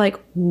 So, like,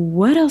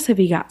 what else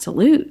have you got to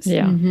lose?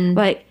 Yeah.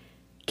 Like,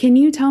 can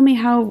you tell me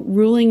how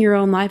ruling your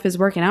own life is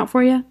working out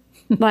for you?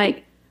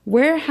 Like,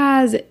 where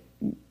has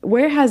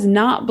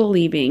not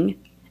believing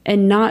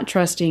and not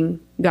trusting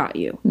got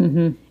you?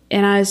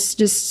 And I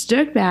just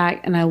stood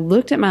back and I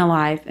looked at my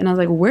life and I was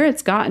like, where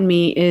it's gotten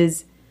me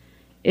is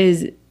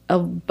a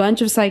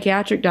bunch of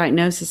psychiatric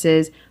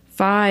diagnoses,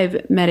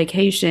 5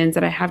 medications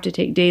that I have to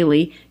take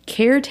daily,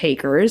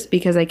 caretakers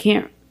because I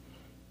can't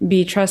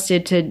be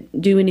trusted to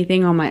do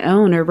anything on my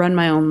own or run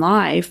my own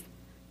life,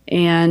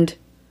 and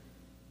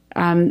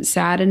I'm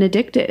sad and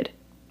addicted.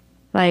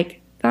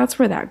 Like, that's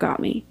where that got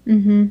me.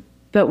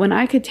 But when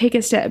I could take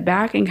a step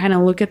back and kind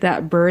of look at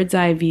that bird's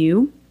eye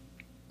view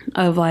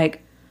of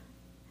like,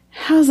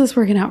 how's this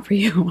working out for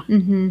you?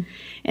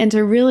 And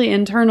to really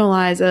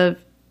internalize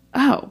of,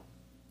 oh,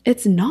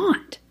 it's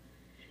not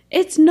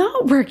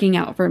working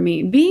out for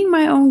me. Being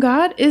my own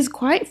God is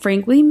quite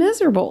frankly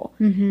miserable.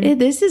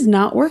 This is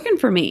not working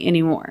for me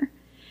anymore.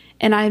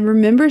 And I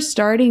remember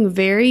starting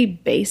very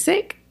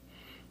basic.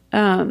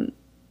 And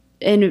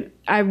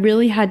I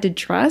really had to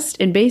trust.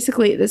 And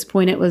basically at this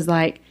point, it was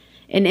like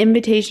an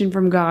invitation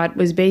from God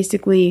was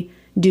basically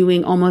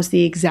doing almost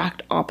the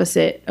exact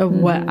opposite of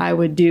what I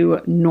would do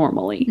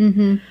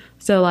normally.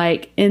 So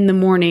like in the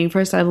morning,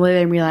 first I'd lay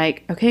there and be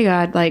like, okay,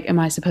 God, like, am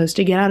I supposed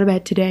to get out of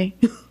bed today?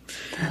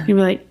 You'd be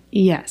like,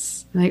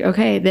 yes. I'm like,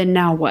 okay, then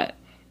now what?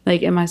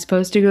 Like, am I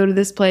supposed to go to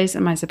this place?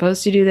 Am I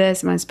supposed to do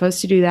this? Am I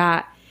supposed to do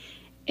that?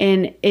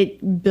 And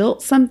it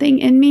built something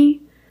in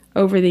me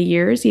over the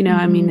years. You know,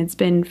 I mean, it's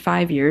been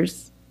 5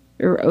 years,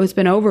 or it's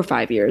been over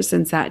 5 years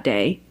since that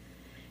day.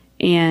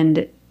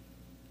 And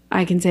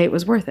I can say it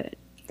was worth it.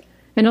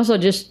 And also,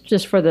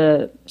 just for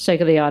the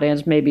sake of the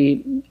audience,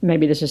 maybe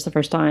this is the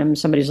first time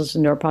somebody's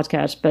listening to our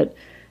podcast, but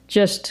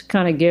just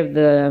kind of give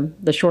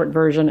the short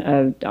version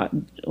of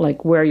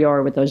like where you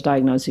are with those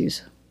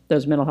diagnoses,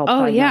 those mental health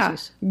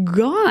diagnoses. Yeah,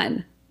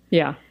 gone.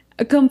 Yeah,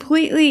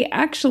 completely.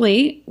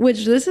 Actually,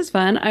 which this is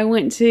fun. I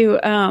went to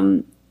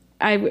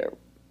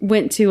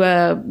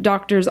a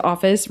doctor's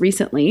office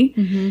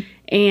recently,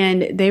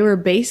 and they were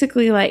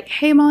basically like,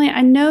 hey, Molly,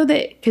 I know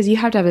that, because you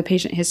have to have a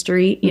patient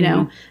history, you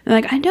know, and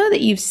like, I know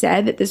that you've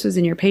said that this was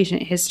in your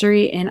patient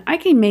history, and I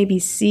can maybe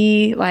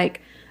see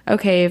like,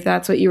 okay, if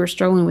that's what you were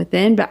struggling with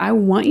then, but I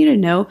want you to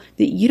know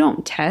that you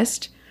don't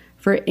test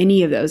for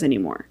any of those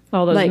anymore.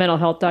 all those Like, mental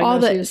health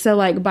diagnoses. so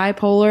like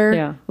bipolar,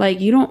 Yeah. like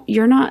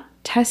you're not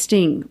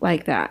testing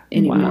like that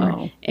anymore.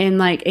 Wow. And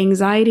like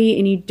anxiety,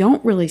 and you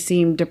don't really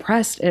seem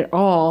depressed at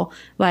all.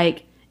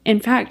 Like, in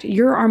fact,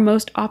 you're our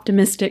most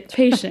optimistic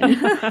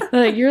patient.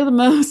 Like, you're the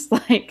most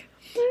like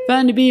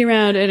fun to be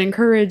around and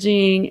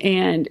encouraging.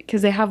 And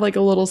because they have like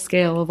a little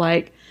scale of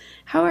like,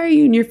 how are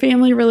you in your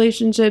family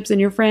relationships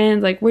and your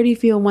friends? Like, where do you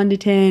feel 1 to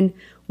 10?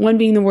 1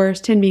 being the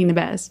worst, 10 being the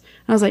best.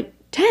 I was like,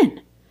 10.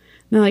 And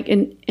they're like,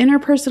 and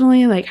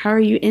interpersonally, like, how are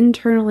you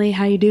internally?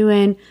 How you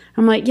doing?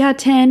 I'm like, yeah,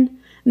 10.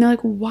 And they're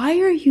like, why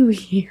are you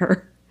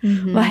here?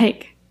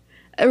 Like,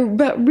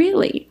 but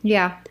really,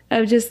 Yeah.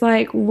 of just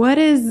like, what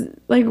is,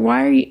 like,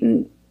 why are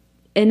you,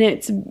 and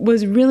it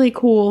was really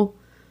cool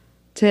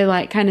to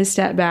like kind of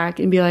step back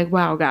and be like,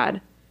 wow,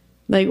 God,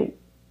 like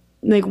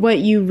what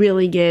you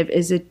really give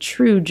is a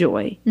true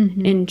joy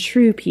and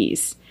true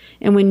peace.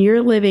 And when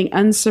you're living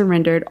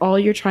unsurrendered, all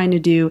you're trying to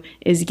do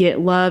is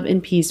get love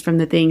and peace from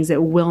the things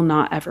that will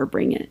not ever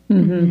bring it.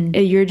 And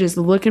you're just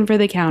looking for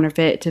the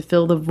counterfeit to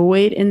fill the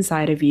void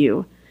inside of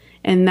you.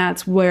 And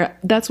that's what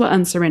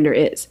unsurrender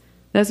is.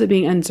 That's what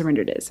being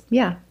unsurrendered is.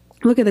 Yeah.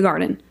 Look at the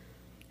garden.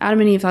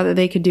 Adam and Eve thought that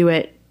they could do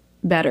it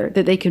better,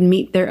 that they could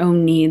meet their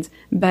own needs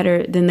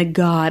better than the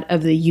God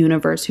of the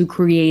universe who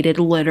created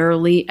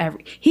literally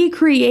he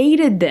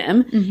created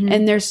them,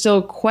 and they're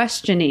still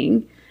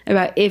questioning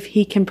about if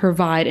he can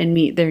provide and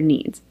meet their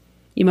needs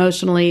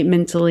emotionally,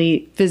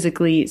 mentally,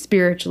 physically,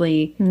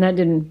 spiritually. And that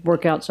didn't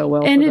work out so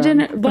well. And for it them.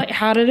 didn't, like,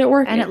 how did it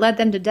work? And it led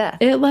them to death.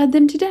 It led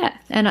them to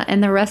death.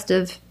 And the rest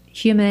of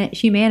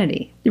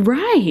humanity.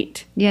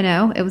 Right. You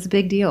know, it was a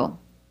big deal.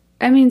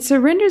 I mean,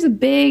 surrender's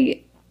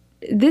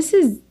this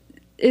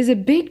is a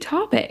big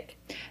topic.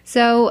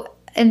 So,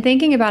 in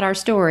thinking about our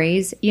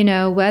stories, you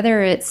know,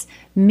 whether it's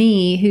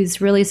me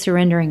who's really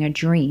surrendering a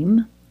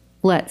dream,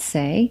 let's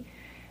say,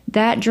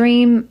 that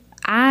dream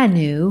I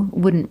knew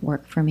wouldn't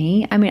work for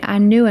me. I mean, I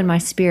knew in my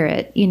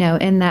spirit, you know,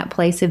 in that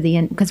place of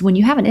because when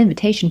you have an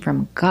invitation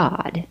from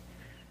God,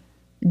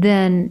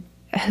 then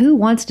who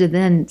wants to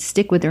then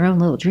stick with their own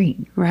little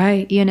dream?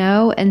 Right. You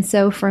know? And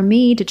so for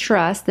me to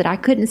trust that I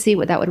couldn't see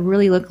what that would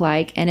really look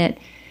like, and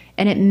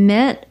it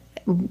meant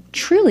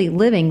truly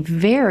living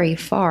very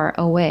far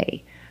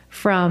away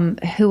from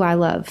who I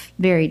love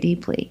very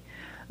deeply.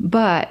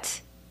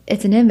 But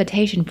it's an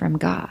invitation from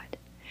God.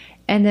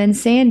 And then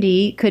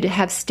Sandy could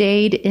have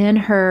stayed in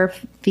her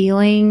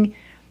feeling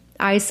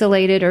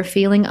isolated or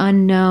feeling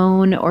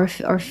unknown or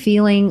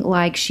feeling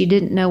like she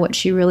didn't know what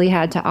she really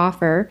had to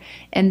offer.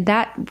 And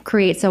that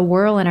creates a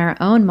whirl in our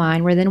own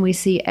mind where then we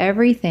see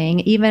everything,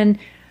 even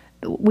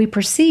we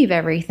perceive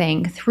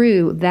everything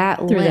through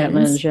that lens. Through that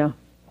lens, yeah.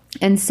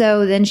 And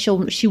so then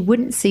she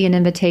wouldn't see an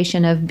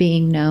invitation of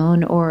being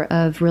known or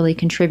of really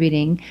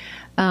contributing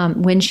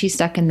when she's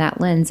stuck in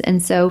that lens.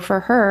 And so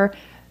for her,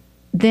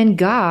 then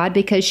God,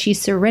 because she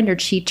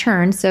surrendered, she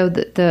turned. So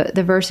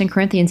the verse in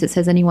Corinthians, it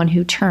says, anyone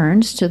who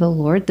turns to the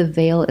Lord, the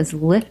veil is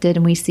lifted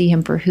and we see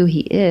him for who he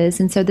is.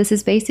 And so this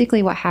is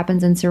basically what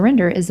happens in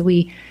surrender is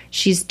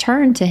she's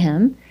turned to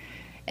him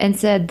and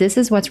said, this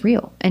is what's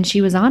real. And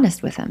she was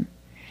honest with him.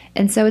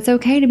 And so it's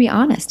okay to be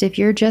honest if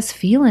you're just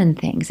feeling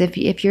things,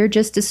 if you're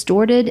just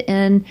distorted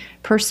in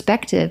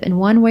perspective in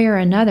one way or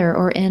another,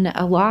 or in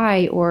a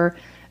lie, or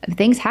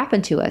things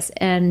happen to us,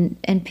 and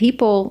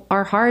people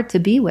are hard to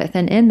be with,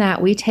 and in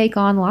that we take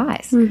on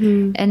lies.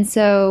 And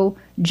so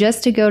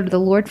just to go to the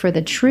Lord for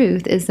the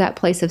truth is that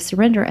place of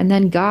surrender. And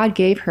then God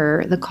gave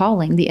her the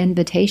calling, the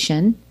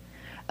invitation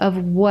of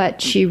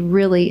what she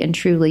really and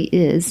truly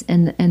is,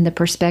 and the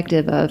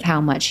perspective of how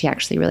much she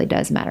actually really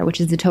does matter, which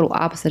is the total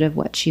opposite of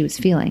what she was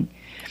feeling.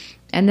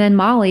 And then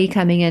Molly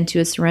coming into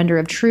a surrender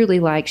of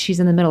truly, like, she's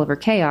in the middle of her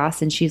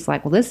chaos and she's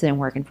like, well, this isn't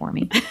working for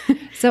me.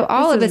 So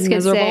all of us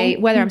could say,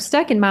 whether I'm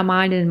stuck in my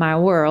mind and in my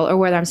world, or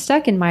whether I'm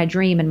stuck in my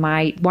dream and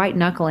my white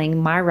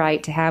knuckling my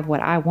right to have what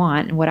I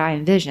want and what I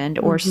envisioned,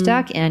 or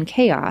stuck in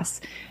chaos,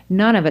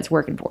 none of it's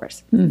working for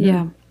us.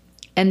 Yeah.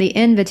 And the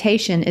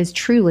invitation is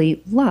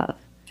truly love.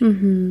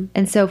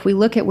 And so if we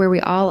look at where we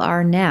all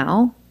are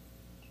now,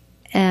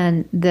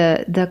 and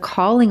the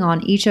calling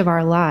on each of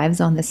our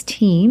lives on this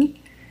team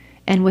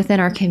and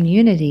within our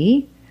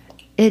community,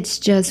 it's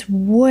just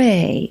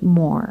way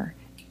more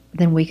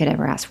than we could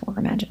ever ask for or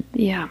imagine.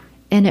 Yeah.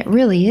 And it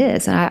really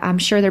is. And I'm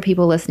sure there are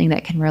people listening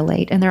that can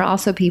relate. And there are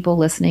also people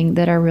listening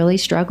that are really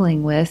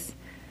struggling with,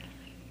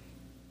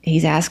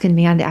 he's asking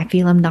me, I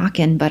feel him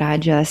knocking, but I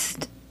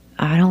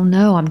don't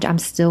know. I'm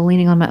still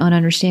leaning on my own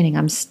understanding.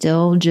 I'm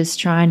still just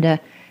trying to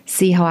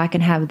see how I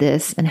can have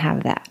this and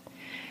have that.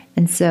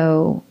 And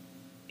so,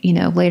 you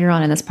know, later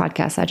on in this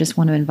podcast, I just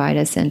want to invite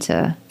us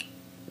into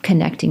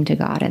connecting to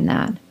God in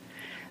that.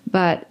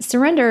 But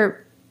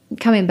surrender,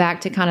 coming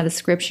back to kind of the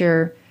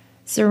scripture,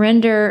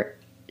 surrender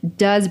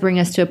does bring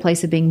us to a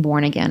place of being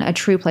born again, a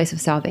true place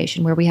of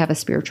salvation where we have a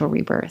spiritual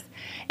rebirth.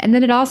 And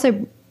then it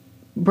also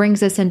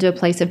brings us into a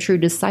place of true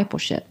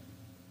discipleship.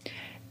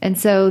 And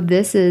so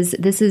this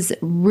is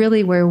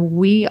really where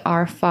we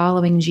are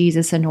following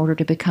Jesus in order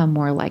to become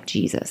more like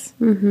Jesus.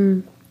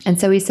 And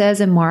so Jesus says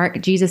in Mark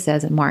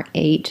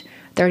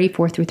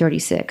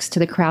 8:34-36 to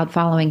the crowd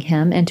following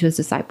him and to his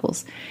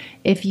disciples,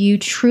 if you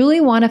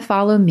truly want to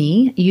follow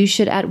me, you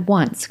should at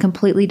once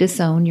completely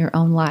disown your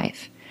own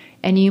life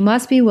and you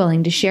must be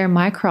willing to share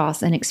my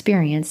cross and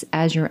experience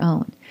as your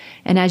own,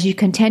 and as you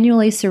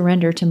continually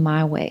surrender to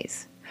my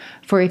ways.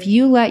 For if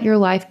you let your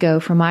life go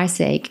for my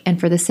sake and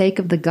for the sake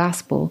of the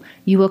gospel,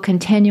 you will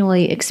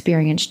continually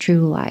experience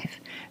true life.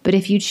 But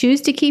if you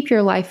choose to keep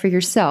your life for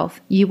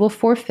yourself, you will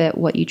forfeit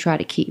what you try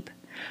to keep.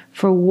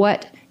 For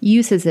what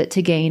use is it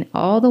to gain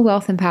all the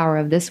wealth and power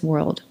of this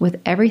world with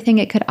everything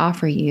it could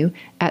offer you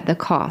at the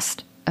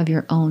cost of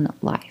your own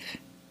life?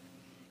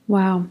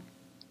 Wow.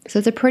 So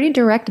it's a pretty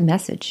direct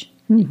message.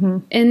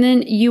 And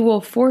then you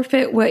will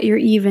forfeit what you're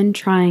even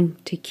trying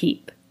to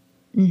keep.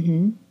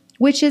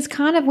 Which is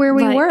kind of where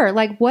we were.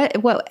 Like,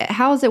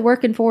 how is it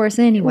working for us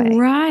anyway?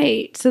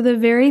 Right. So the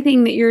very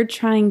thing that you're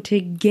trying to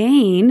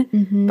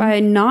gain by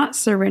not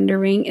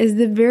surrendering is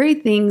the very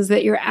things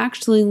that you're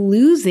actually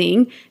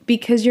losing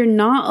because you're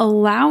not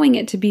allowing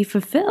it to be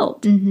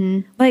fulfilled.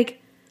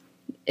 Like,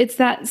 it's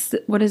that,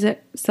 what is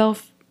it?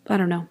 I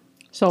don't know.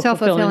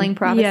 Self-fulfilling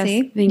prophecy.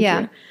 Yes, thank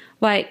you.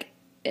 Like,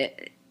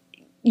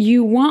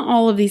 you want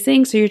all of these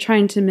things, so you're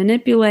trying to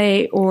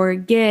manipulate or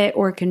get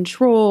or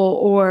control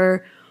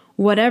or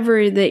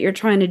whatever that you're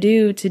trying to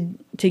do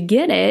to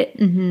get it.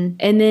 And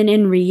then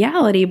in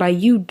reality, by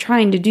you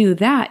trying to do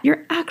that,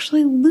 you're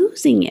actually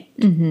losing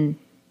it.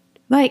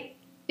 Like,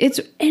 it's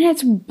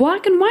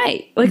black and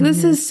white. Like,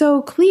 this is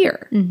so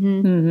clear.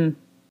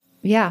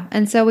 Yeah.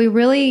 And so we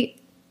really,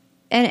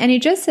 and he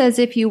just says,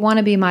 if you want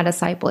to be my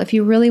disciple, if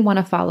you really want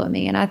to follow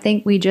me. And I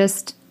think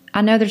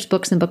I know there's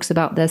books and books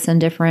about this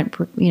and different,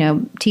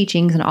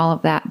 teachings and all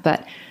of that,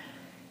 but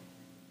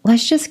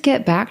let's just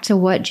get back to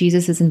what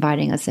Jesus is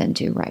inviting us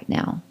into right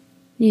now.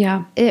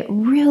 Yeah. It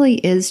really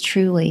is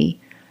truly,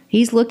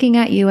 he's looking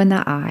at you in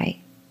the eye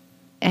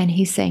and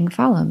he's saying,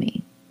 follow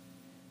me.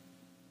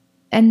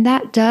 And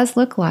that does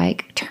look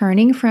like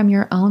turning from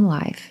your own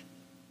life,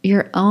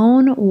 your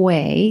own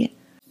way,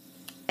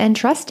 and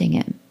trusting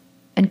him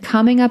and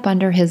coming up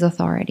under his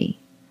authority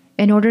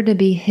in order to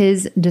be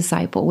his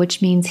disciple,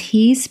 which means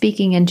he's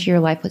speaking into your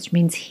life, which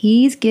means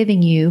he's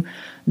giving you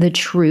the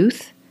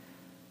truth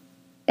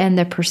and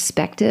the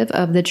perspective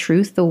of the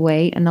truth, the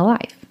way, and the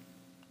life.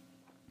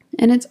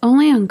 And it's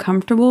only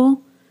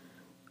uncomfortable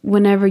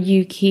whenever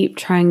you keep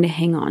trying to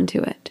hang on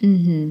to it.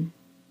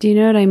 Do you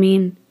know what I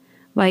mean?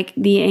 Like,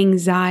 the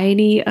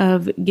anxiety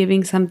of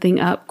giving something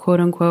up, quote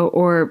unquote,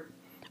 or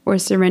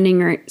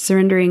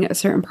surrendering a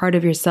certain part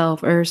of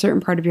yourself or a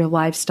certain part of your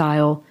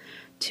lifestyle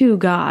to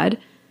God.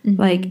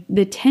 Like,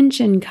 the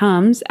tension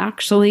comes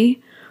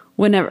actually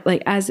whenever,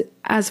 like, as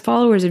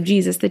followers of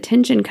Jesus, the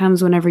tension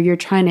comes whenever you're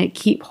trying to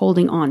keep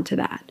holding on to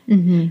that.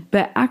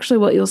 But actually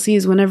what you'll see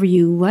is whenever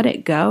you let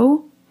it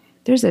go,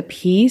 there's a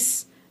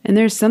peace and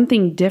there's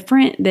something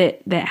different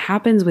that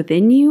happens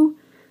within you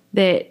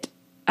that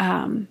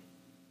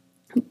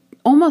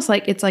almost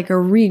like it's like a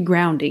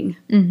regrounding,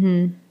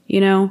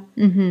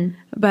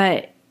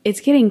 but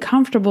it's getting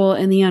comfortable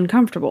in the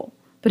uncomfortable.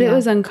 But it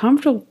was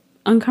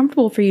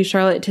uncomfortable for you,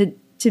 Charlotte, to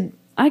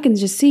I can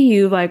just see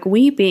you like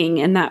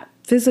weeping and that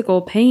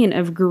physical pain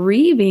of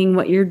grieving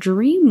what your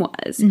dream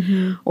was.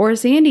 Or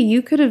Sandy,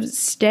 you could have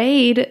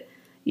stayed,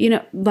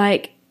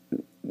 like,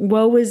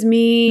 woe is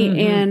me,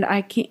 and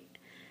I can't,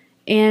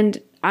 and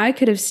I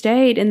could have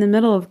stayed in the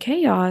middle of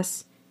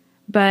chaos,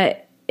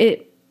 but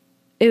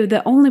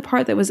the only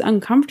part that was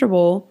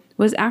uncomfortable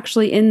was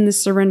actually in the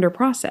surrender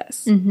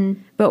process.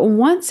 But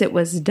once it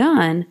was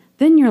done,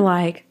 then you're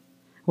like,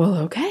 well,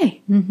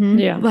 okay.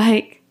 Yeah.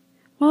 Like,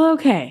 well,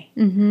 okay,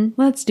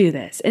 let's do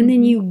this. And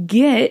then you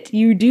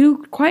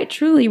do quite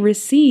truly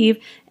receive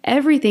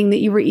everything that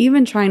you were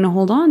even trying to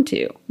hold on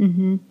to.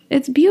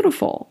 It's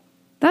beautiful.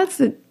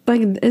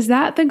 Is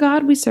that the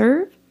God we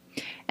serve?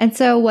 And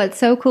so what's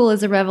so cool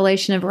is a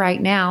revelation of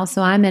right now.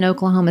 So I'm in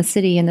Oklahoma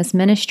City in this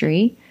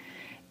ministry,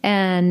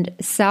 and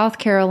South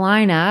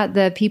Carolina,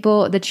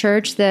 the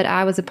church that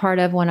I was a part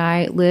of when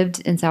I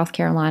lived in South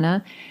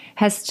Carolina,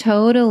 has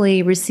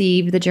totally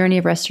received the journey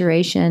of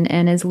restoration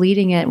and is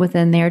leading it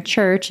within their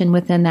church and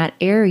within that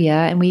area.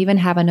 And we even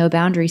have a No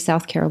Boundaries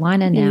South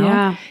Carolina now.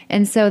 Yeah.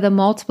 And so the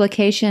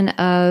multiplication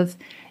of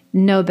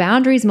No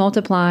Boundaries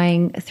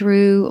multiplying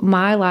through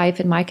my life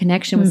and my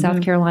connection with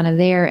South Carolina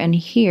there and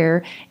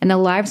here, and the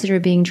lives that are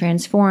being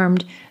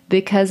transformed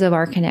because of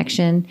our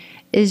connection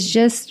is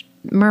just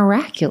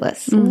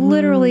miraculous.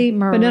 Literally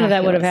miraculous. But none of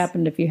that would have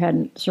happened if you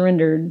hadn't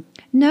surrendered.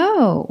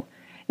 No.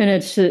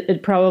 And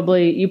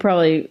you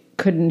probably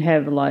couldn't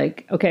have,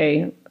 like,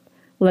 okay,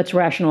 let's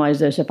rationalize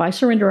this. If I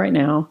surrender right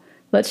now,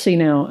 let's see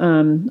now,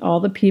 all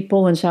the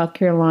people in South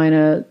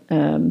Carolina,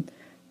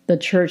 the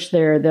church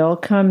there, they'll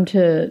come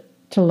to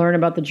learn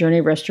about the journey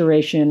of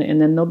restoration,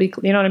 and then they'll be,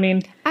 you know what I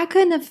mean? I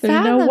couldn't have There's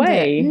fathomed no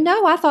way. it.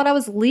 No, I thought I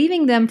was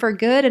leaving them for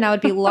good and I would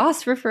be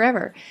lost for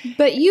forever.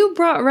 But you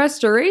brought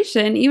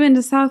restoration even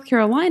to South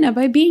Carolina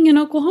by being in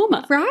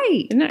Oklahoma.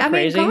 Right. Isn't that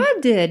crazy? I mean,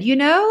 God did,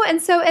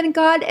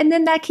 and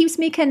then that keeps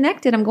me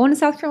connected. I'm going to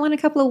South Carolina in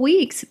a couple of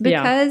weeks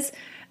because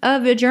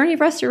of a journey of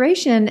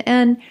restoration.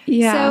 And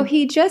so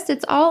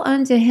it's all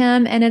unto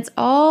him, and it's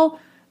all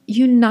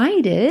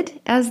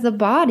united as the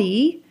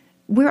body.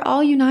 We're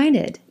all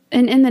united.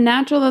 And in the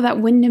natural, though, that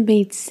wouldn't have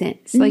made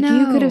sense. Like,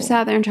 you could have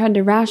sat there and tried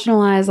to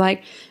rationalize,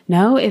 like,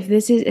 no,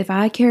 if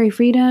I carry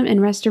freedom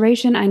and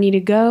restoration, I need to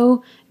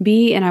go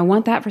be, and I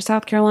want that for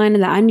South Carolina,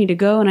 that I need to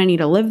go and I need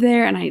to live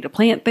there and I need to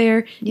plant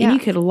there. Yeah. And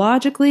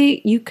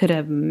you could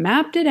have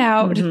mapped it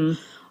out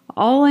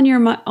all in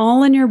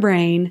your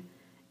brain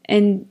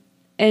and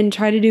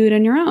try to do it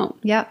on your own.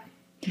 Yep.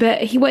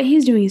 But what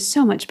he's doing is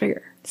so much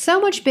bigger. So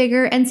much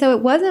bigger. And so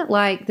it wasn't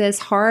like this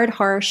hard,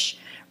 harsh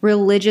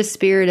religious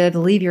spirit of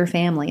leave your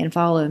family and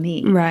follow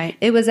me. Right.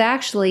 It was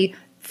actually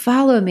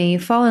follow me,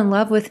 fall in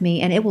love with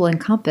me, and it will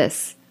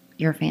encompass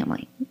your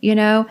family, you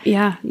know?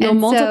 Yeah. You'll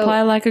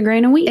multiply like a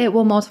grain of wheat. It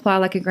will multiply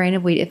like a grain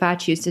of wheat if I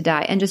choose to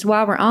die. And just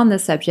while we're on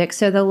this subject,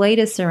 so the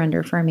latest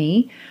surrender for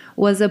me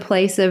was a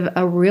place of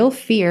a real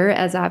fear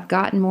as I've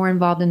gotten more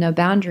involved in No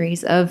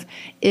Boundaries, of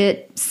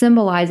it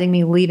symbolizing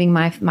me leaving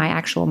my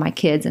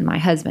kids and my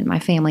husband, my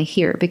family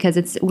here,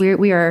 because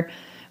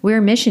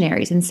we're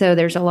missionaries. And so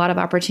there's a lot of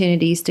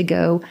opportunities to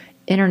go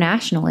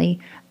internationally.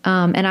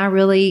 And I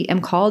really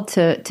am called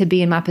to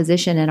be in my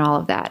position in all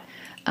of that.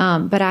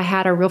 But I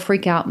had a real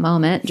freak out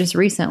moment just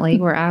recently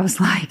where I was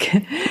like,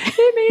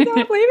 it means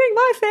I'm leaving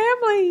my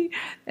family.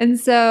 And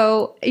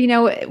so, you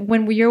know,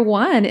 when you're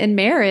one in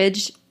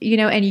marriage, you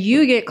know, and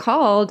you get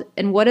called,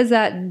 and what does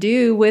that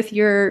do with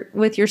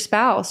your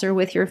spouse or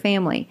with your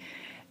family?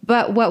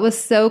 But what was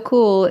so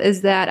cool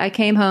is that I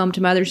came home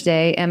to Mother's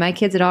Day and my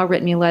kids had all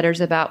written me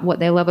letters about what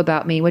they love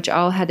about me, which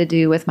all had to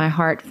do with my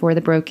heart for the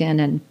broken,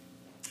 and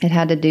it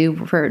had to do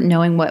for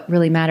knowing what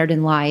really mattered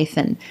in life,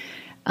 and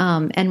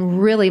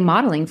really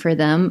modeling for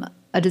them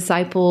a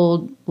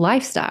discipled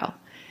lifestyle.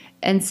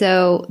 And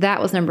so that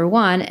was number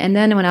one. And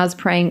then when I was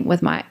praying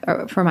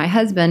for my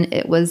husband,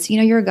 it was, you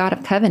know, you're a God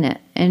of covenant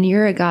and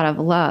you're a God of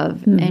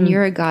love and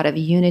you're a God of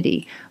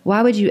unity.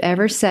 Why would you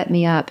ever set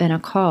me up in a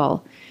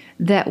call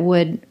that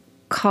would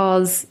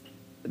cause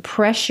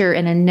pressure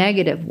in a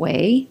negative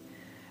way,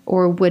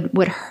 or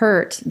would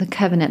hurt the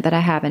covenant that I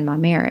have in my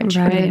marriage,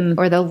 right,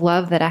 or the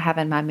love that I have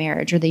in my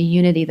marriage, or the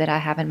unity that I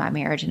have in my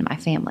marriage and in my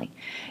family?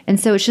 And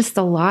so it's just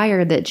the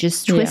liar that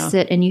just twists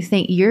it, and you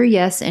think your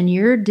yes and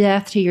your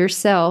death to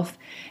yourself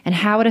and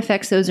how it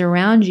affects those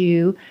around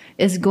you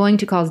is going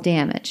to cause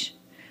damage.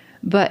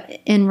 But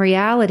in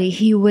reality,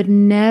 he would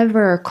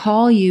never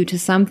call you to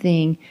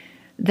something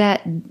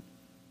that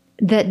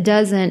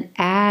doesn't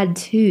add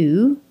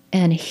to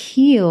and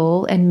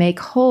heal and make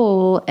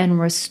whole and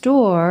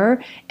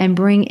restore and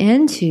bring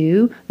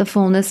into the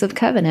fullness of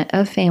covenant,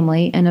 of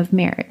family and of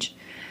marriage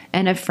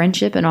and of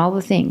friendship and all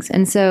the things.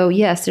 And so,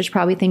 yes, there's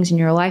probably things in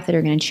your life that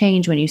are going to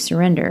change when you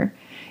surrender.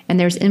 And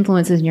there's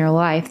influences in your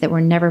life that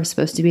were never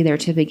supposed to be there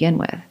to begin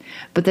with.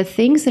 But the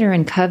things that are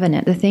in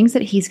covenant, the things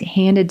that he's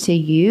handed to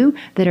you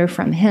that are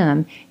from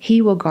him, he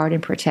will guard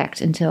and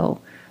protect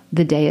until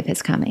the day of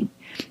his coming.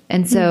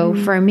 And so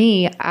for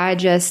me,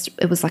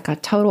 it was like a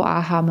total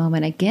aha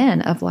moment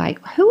again of like,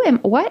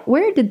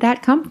 where did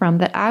that come from?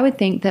 That I would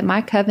think that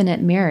my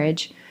covenant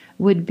marriage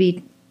would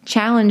be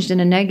challenged in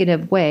a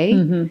negative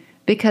way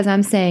because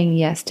I'm saying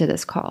yes to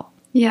this call.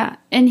 Yeah.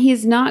 And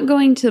he's not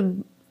going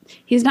to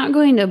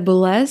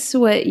bless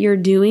what you're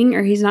doing,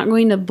 or he's not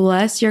going to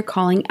bless your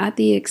calling at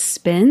the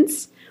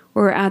expense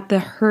or at the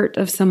hurt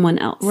of someone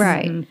else.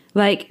 Right.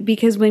 Like,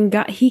 because when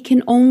God, he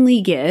can only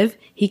give,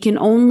 he can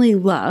only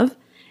love.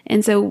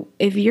 And so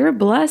if you're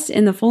blessed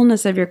in the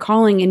fullness of your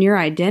calling and your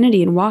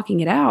identity and walking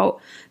it out,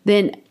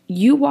 then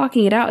you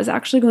walking it out is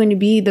actually going to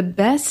be the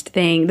best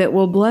thing that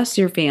will bless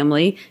your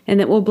family and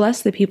that will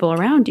bless the people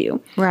around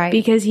you. Right.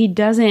 Because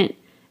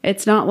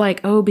it's not like,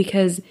 oh,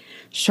 because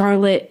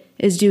Charlotte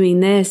is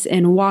doing this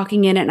and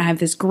walking in it and I have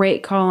this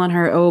great call on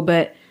her, oh,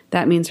 but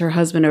that means her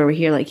husband over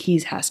here, like, he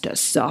has to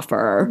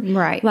suffer.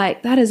 Right.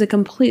 Like, that is a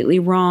completely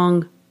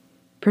wrong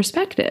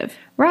perspective.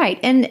 Right.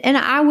 And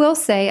I will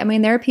say, I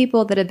mean, there are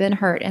people that have been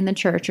hurt in the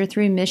church or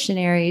through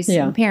missionaries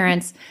and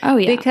parents. Oh,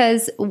 yeah.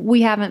 Because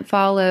we haven't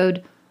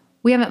followed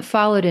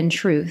in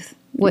truth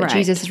what Right.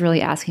 Jesus is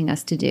really asking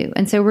us to do.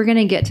 And so we're going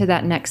to get to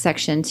that next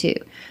section too.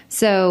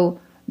 So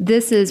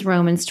this is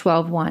Romans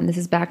 12:1. This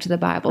is back to the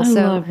Bible. I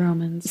love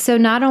Romans. So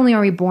not only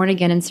are we born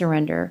again in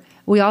surrender,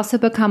 we also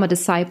become a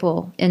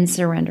disciple in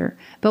surrender,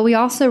 but we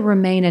also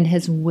remain in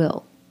his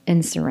will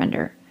in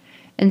surrender.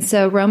 And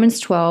so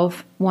Romans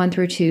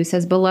 12:1-2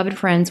 says, "Beloved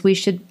friends,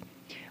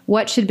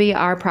 what should be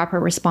our proper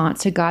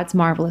response to God's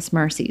marvelous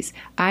mercies?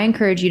 I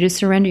encourage you to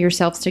surrender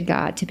yourselves to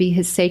God, to be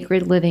his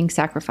sacred living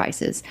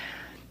sacrifices,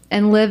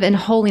 and live in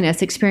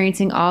holiness,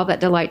 experiencing all that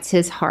delights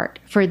his heart.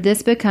 For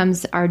this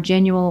becomes our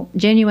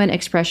genuine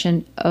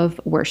expression of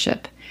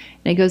worship."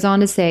 And it goes on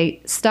to say,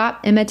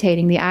 "Stop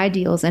imitating the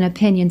ideals and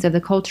opinions of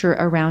the culture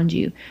around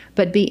you,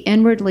 but be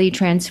inwardly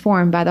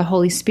transformed by the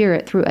Holy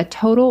Spirit through a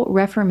total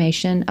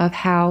reformation of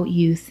how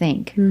you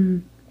think.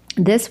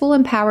 This will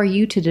empower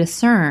you to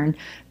discern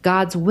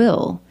God's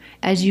will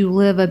as you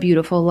live a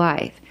beautiful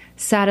life,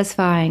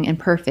 satisfying and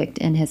perfect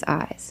in his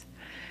eyes."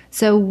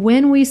 So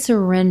when we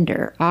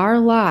surrender our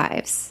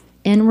lives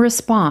in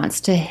response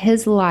to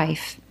his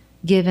life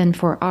given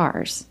for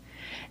ours,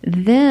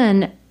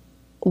 then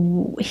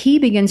he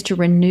begins to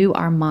renew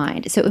our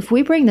mind. So if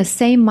we bring the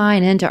same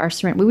mind into our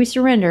surrender, we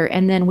surrender,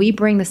 and then we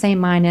bring the same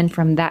mind in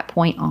from that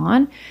point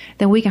on,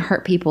 then we can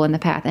hurt people in the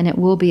path, and it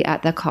will be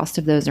at the cost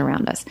of those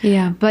around us.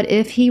 Yeah. But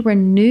if he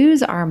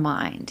renews our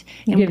mind,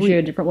 It gives you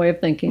a different way of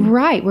thinking.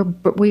 right,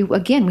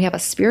 we have a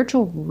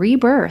spiritual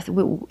rebirth.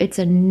 It's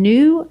a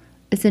new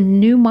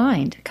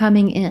mind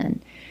coming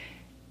in,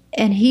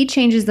 and he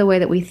changes the way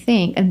that we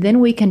think, and then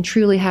we can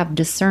truly have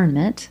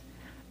discernment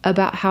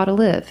about how to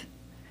live.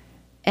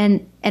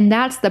 And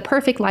that's the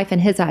perfect life in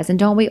his eyes. And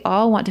don't we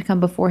all want to come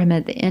before him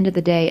at the end of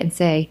the day and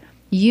say,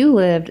 you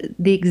lived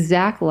the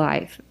exact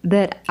life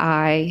that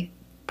I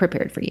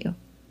prepared for you.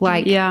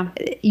 Like,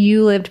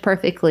 you lived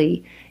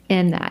perfectly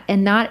in that.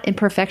 And not in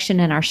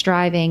perfection in our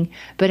striving,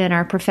 but in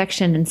our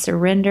perfection in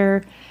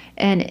surrender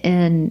and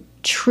in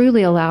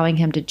truly allowing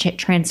him to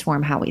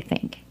transform how we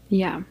think.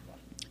 Yeah.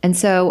 And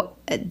so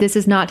this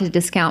is not to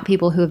discount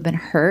people who have been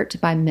hurt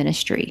by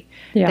ministry.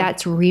 Yeah.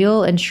 That's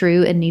real and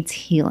true and needs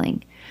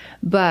healing.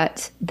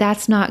 But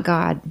that's not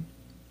God.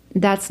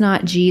 That's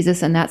not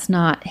Jesus, and that's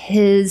not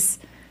his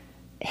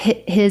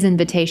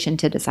invitation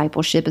to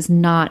discipleship is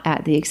not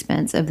at the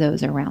expense of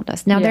those around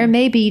us. Now, there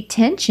may be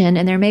tension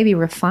and there may be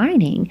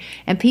refining,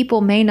 and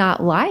people may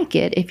not like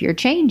it if you're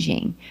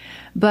changing.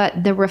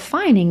 But the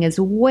refining is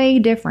way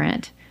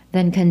different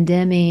than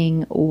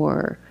condemning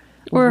or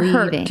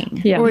leaving.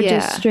 hurt. Or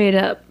just straight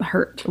up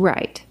hurt.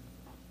 Right.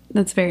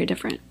 That's very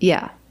different.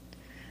 Yeah.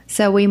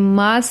 So we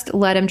must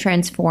let him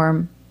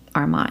transform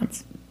our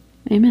minds.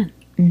 Amen.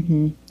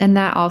 Mm-hmm. And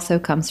that also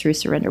comes through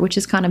surrender, which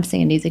is kind of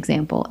Sandy's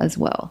example as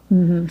well.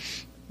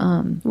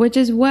 Mm-hmm. Which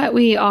is what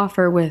we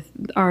offer with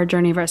our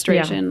journey of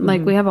restoration. Yeah.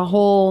 Like we have a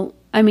whole,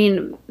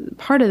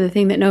 part of the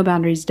thing that No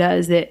Boundaries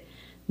does, that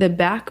the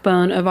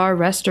backbone of our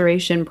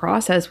restoration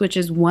process, which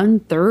is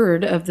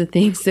 1/3 of the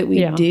things that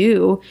we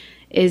do,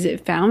 is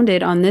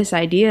founded on this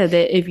idea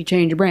that if you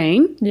change your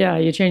brain,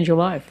 you change your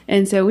life.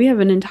 And so we have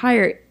an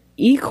entire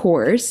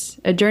e-course,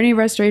 a Journey of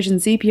Restoration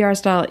CPR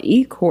style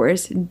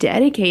e-course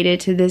dedicated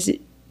to this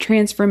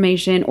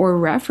transformation or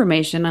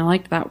reformation. I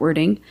liked that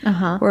wording.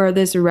 Or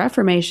this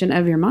reformation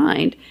of your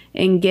mind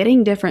and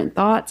getting different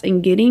thoughts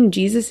and getting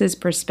Jesus's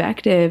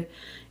perspective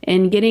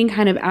and getting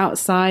kind of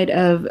outside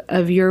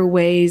of your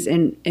ways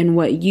and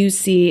what you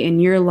see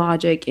and your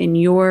logic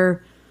and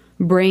your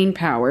brain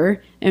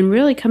power and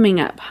really coming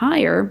up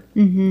higher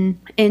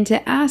and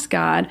to ask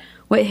God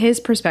what his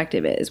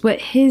perspective is, what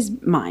his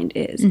mind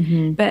is.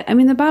 But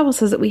the Bible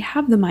says that we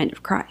have the mind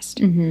of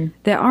Christ,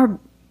 that our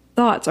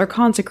thoughts are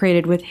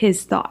consecrated with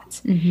his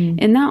thoughts.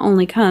 And that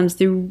only comes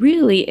through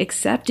really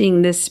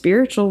accepting this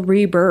spiritual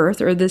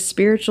rebirth or this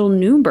spiritual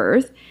new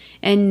birth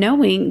and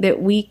knowing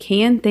that we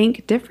can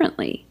think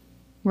differently.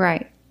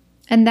 Right.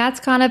 And that's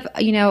kind of,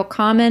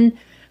 common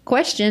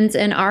questions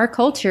in our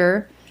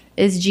culture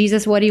is,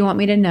 Jesus, what do you want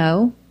me to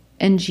know?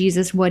 And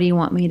Jesus, what do you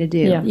want me to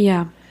do?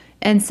 Yeah.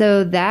 And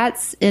so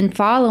that's in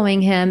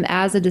following him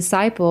as a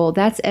disciple,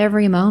 that's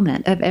every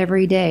moment of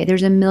every day.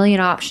 There's a million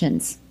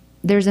options.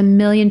 There's a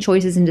million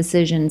choices and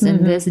decisions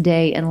in this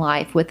day in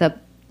life with a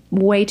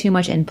way too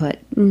much input.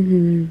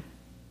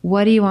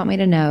 What do you want me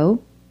to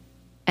know?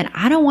 And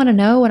I don't want to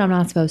know what I'm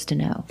not supposed to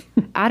know.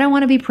 I don't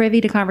want to be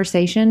privy to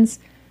conversations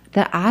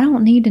that I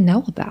don't need to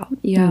know about.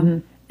 Yeah.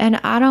 And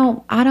I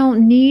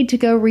don't need to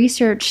go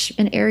research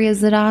in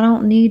areas that I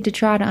don't need to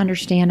try to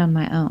understand on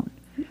my own.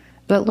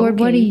 But Lord,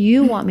 what do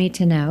you want me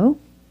to know?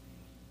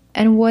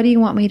 And what do you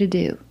want me to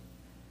do?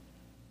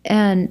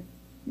 And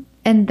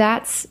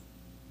that's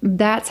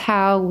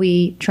how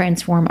we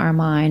transform our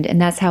mind,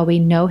 and that's how we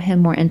know him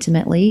more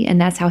intimately,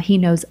 and that's how he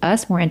knows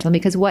us more intimately,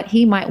 because what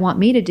he might want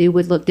me to do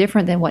would look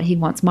different than what he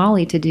wants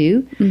Molly to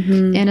do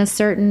in a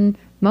certain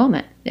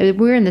moment.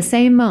 We're in the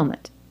same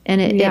moment, and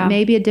it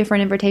may be a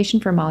different invitation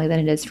for Molly than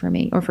it is for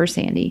me or for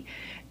Sandy,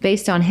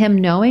 based on him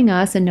knowing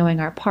us and knowing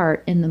our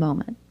part in the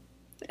moment.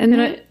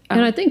 And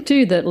I think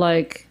too that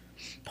like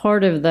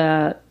part of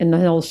that in the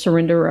whole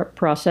surrender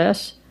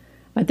process,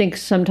 I think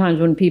sometimes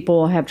when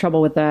people have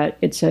trouble with that,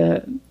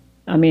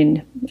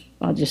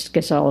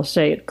 I'll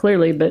say it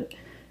clearly, but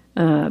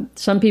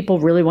some people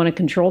really want to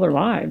control their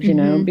lives,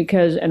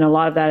 because, and a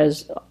lot of that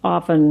is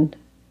often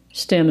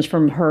stems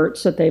from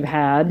hurts that they've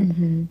had,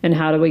 and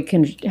how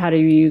do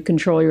you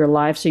control your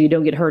life so you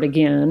don't get hurt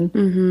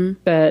again?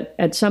 But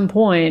at some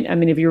point,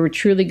 if you were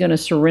truly going to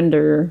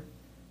surrender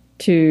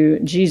to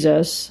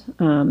Jesus,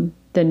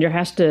 then there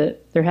has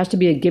to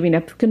be a giving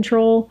up of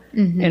control,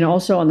 and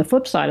also on the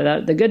flip side of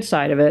that, the good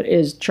side of it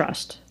is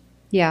trust.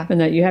 Yeah, and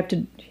that you have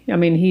to.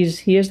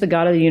 He is the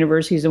God of the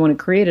universe. He's the one who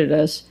created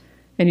us,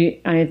 and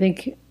I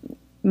think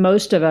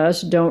most of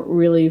us don't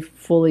really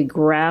fully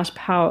grasp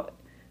how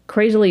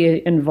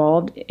crazily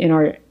involved in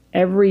our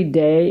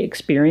everyday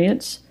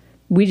experience.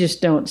 We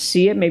just don't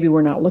see it. Maybe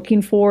we're not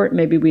looking for it.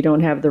 Maybe we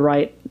don't have the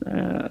right,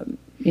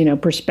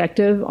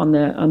 perspective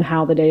on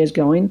how the day is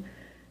going.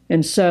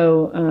 And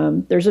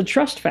so there's a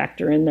trust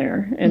factor in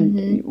there,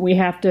 and we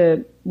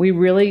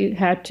really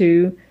have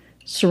to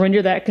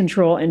surrender that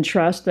control and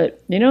trust that,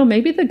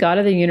 maybe the God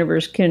of the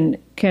universe can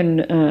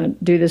can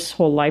do this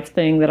whole life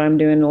thing that I'm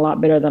doing a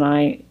lot better than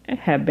I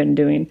have been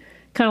doing.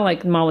 Kind of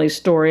like Molly's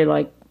story,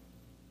 like,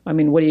 I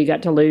mean, what do you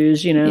got to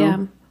lose, you know?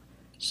 Yeah.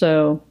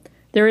 So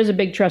there is a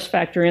big trust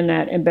factor in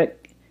that. But,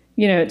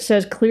 you know, it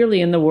says clearly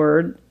in the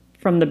Word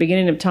from the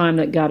beginning of time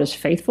that God is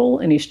faithful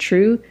and He's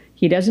true.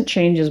 He doesn't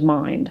change His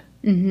mind.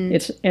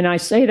 And I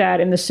say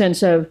that in the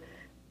sense of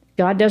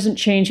God doesn't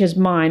change His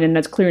mind, and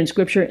that's clear in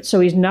Scripture. So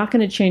He's not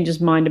going to change His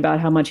mind about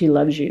how much He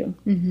loves you.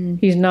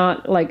 He's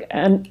not like,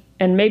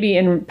 and maybe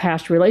in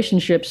past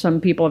relationships,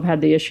 some people have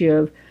had the issue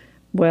of,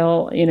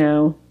 well, you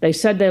know, they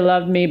said they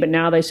loved me, but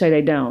now they say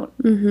they don't.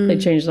 They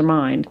changed their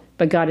mind.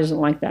 But God isn't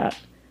like that.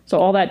 So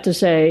all that to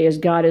say is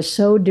God is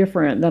so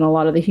different than a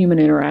lot of the human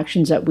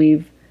interactions that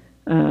we've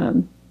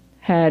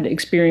had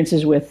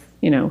experiences with,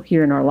 you know,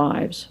 here in our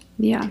lives.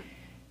 Yeah.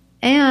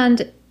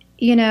 And,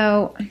 you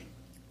know,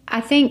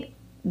 I think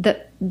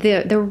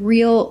the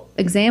real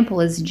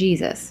example is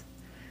Jesus.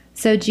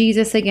 So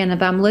Jesus, again,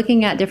 if I'm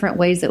looking at different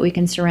ways that we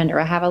can surrender,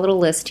 I have a little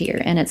list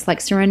here, and it's like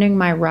surrendering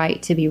my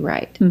right to be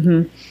right,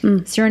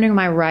 surrendering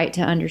my right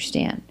to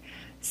understand.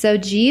 So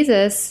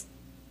Jesus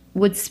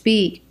would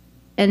speak,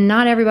 and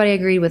not everybody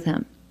agreed with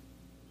him.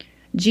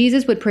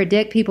 Jesus would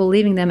predict people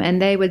leaving them,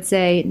 and they would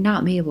say,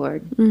 "Not me,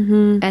 Lord."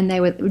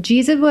 And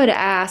Jesus would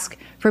ask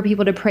for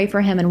people to pray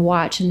for him and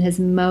watch in his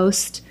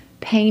most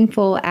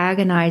painful,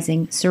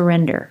 agonizing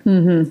surrender.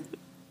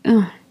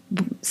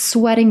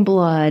 Sweating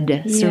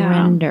blood,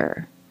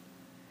 surrender.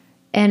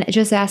 And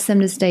just ask them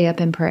to stay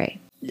up and pray.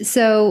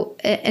 So,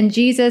 and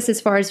Jesus,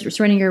 as far as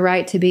surrendering your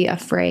right to be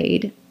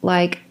afraid,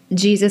 like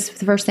Jesus,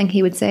 the first thing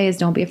he would say is,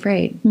 don't be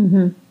afraid.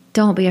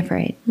 Don't be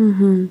afraid.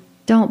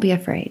 Don't be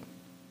afraid.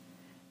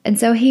 And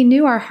so he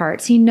knew our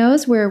hearts. He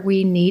knows where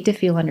we need to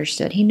feel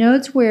understood. He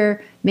knows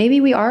where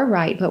maybe we are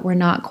right, but we're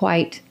not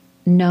quite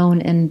known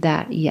in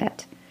that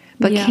yet.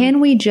 But can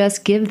we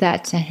just give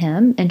that to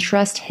him and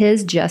trust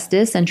his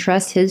justice and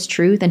trust his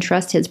truth and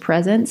trust his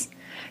presence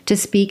to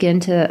speak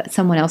into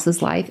someone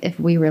else's life if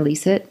we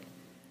release it?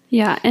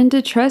 Yeah, and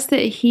to trust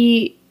that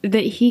he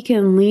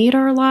can lead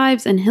our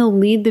lives and he'll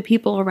lead the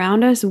people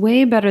around us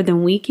way better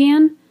than we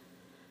can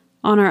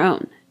on our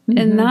own.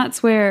 And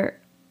that's where,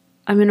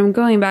 I mean, I'm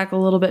going back a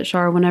little bit,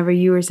 Char, whenever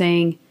you were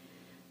saying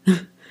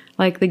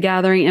like the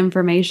gathering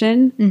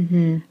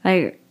information.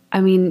 Like,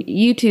 I mean,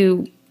 you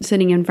two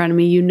sitting in front of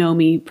me, you know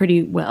me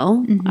pretty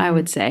well, I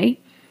would say.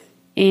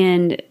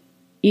 And,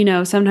 you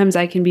know, sometimes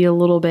I can be a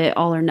little bit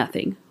all or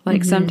nothing.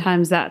 Like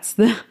sometimes that's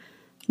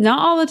not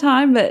all the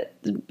time, but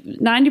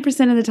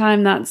 90% of the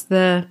time that's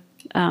the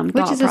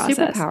which is process.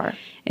 a superpower.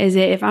 Is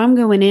it if I'm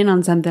going in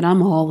on something,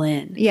 I'm all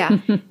in. Yeah.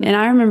 And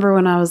I remember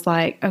when I was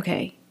like,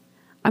 okay,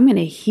 I'm going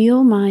to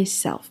heal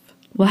myself.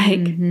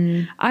 Like,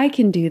 I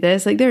can do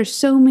this. Like, there's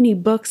so many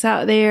books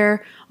out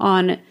there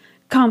on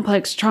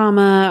complex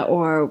trauma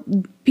or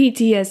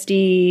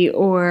PTSD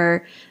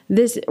or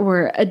this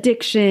or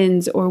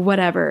addictions or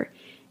whatever.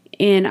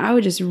 And I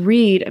would just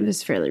read, this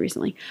is fairly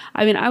recently.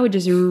 I mean, I would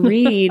just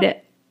read,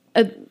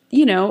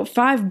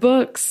 5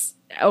 books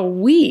a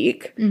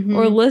week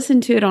or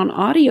listen to it on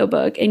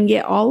audiobook and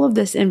get all of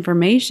this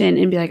information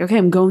and be like, okay,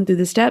 I'm going through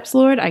the steps,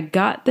 Lord. I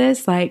got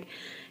this. Like,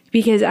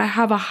 because I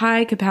have a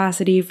high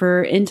capacity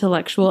for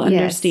intellectual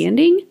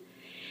understanding.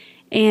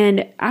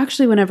 And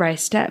actually, whenever I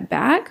step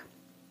back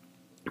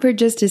for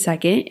just a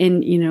second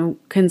and,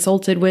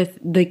 consulted with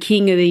the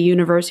king of the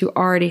universe who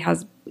already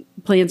has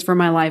plans for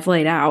my life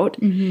laid out.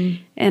 And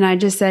I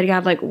just said,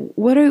 God, like,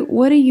 what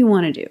do you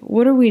want to do?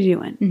 What are we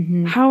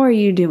doing? How are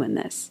you doing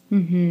this?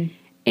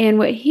 And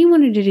what he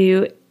wanted to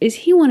do is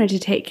he wanted to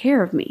take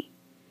care of me.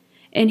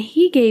 And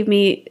he gave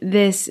me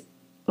this,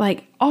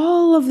 like,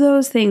 all of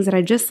those things that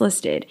I just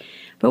listed.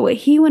 But what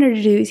he wanted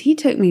to do is he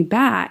took me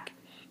back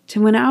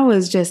to when I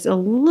was just a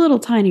little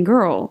tiny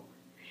girl.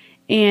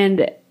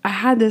 And I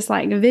had this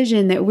like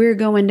vision that we're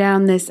going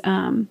down this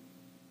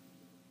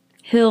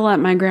hill at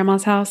my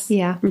grandma's house.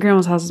 Yeah. My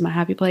grandma's house is my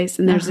happy place.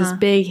 And there's this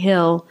big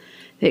hill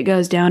that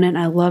goes down it. And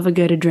I love a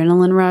good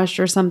adrenaline rush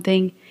or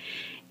something.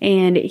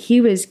 And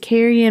he was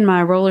carrying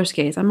my roller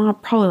skates. I'm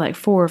probably like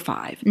 4 or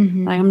 5.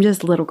 Like, I'm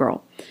just a little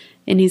girl.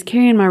 And he's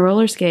carrying my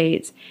roller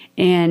skates.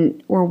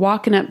 And we're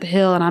walking up the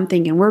hill. And I'm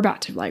thinking, we're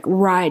about to like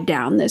ride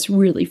down this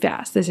really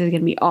fast. This is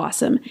going to be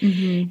awesome.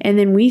 And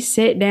then we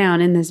sit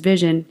down in this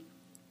vision.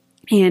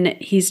 And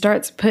he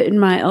starts putting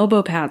my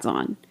elbow pads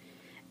on.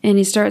 And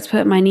he starts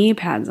putting my knee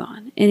pads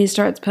on. And he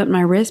starts putting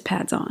my wrist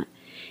pads on.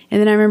 And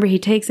then I remember he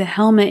takes a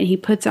helmet and he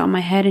puts it on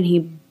my head and he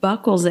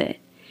buckles it.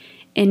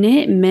 And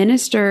it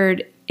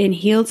ministered and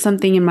healed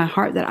something in my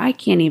heart that I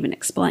can't even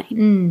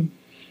explain.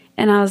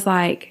 And I was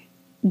like,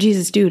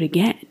 Jesus, do it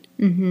again.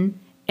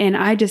 And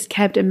I just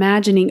kept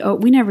imagining,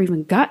 we never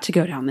even got to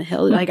go down the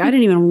hill. Like, I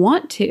didn't even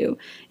want to.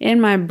 In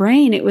my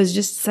brain, it was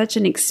just such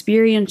an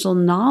experiential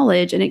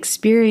knowledge and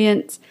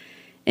experience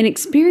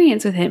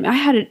with him. I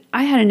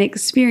had an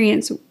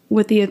experience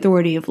with the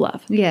authority of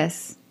love.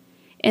 Yes.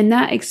 And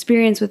that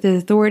experience with the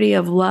authority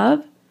of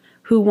love,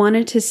 who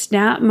wanted to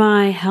snap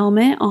my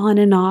helmet on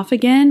and off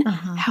again,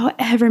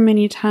 however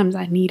many times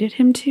I needed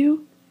him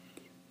to,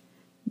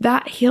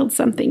 that healed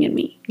something in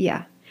me.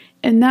 Yeah.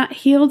 And that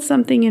healed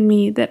something in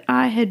me that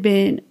I had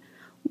been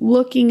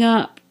looking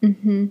up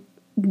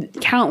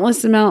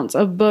countless amounts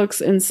of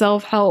books and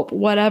self-help,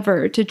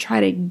 whatever, to try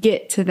to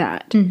get to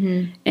that.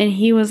 And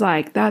he was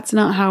like, that's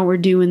not how we're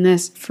doing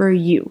this for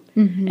you.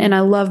 And I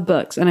love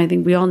books, and I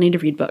think we all need to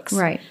read books.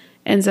 Right.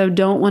 And so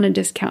don't want to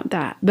discount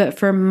that. But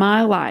for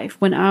my life,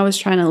 when I was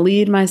trying to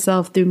lead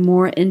myself through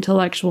more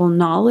intellectual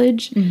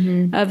knowledge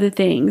of the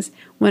things,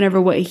 whenever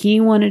what he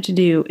wanted to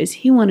do is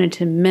he wanted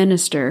to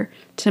minister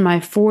to my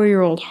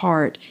 4-year-old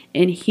heart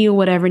and heal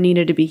whatever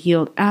needed to be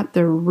healed at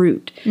the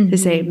root, to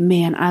say,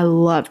 man, I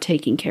love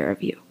taking care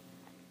of you.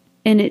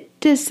 And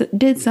it just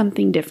did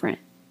something different.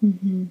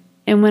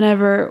 And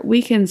whenever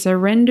we can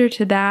surrender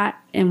to that,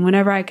 and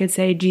whenever I could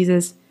say,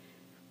 Jesus,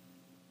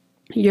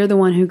 you're the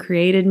one who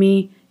created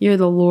me. You're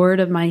the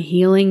Lord of my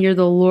healing. You're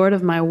the Lord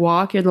of my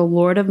walk. You're the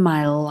Lord of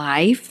my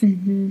life.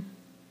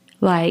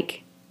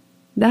 Like,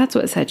 that's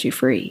what sets you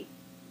free.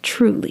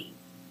 Truly.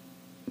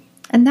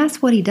 And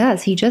that's what he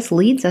does. He just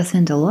leads us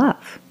into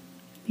love.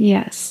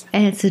 Yes.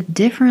 And it's a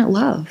different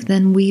love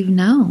than we've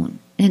known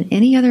in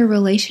any other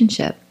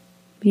relationship.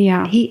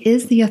 Yeah. He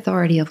is the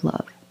authority of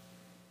love.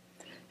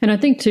 And I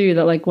think too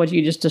that like what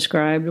you just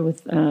described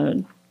with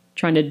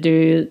trying to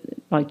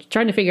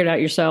figure it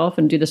out yourself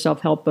and do the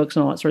self-help books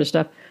and all that sort of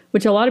stuff,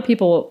 which a lot of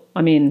people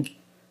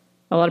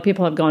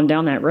have gone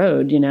down that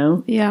road, you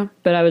know? Yeah.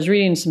 But I was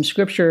reading some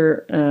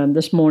scripture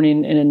this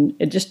morning, and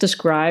it just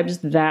describes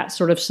that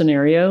sort of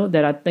scenario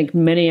that I think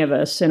many of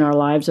us in our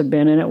lives have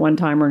been in at one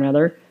time or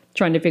another,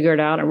 trying to figure it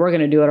out, and we're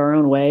going to do it our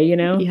own way, you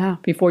know? Yeah.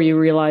 Before you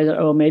realize,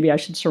 oh, maybe I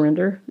should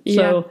surrender. Yeah.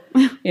 So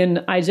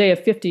in Isaiah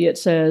 50, it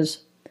says,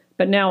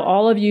 "But now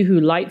all of you who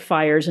light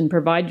fires and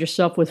provide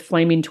yourself with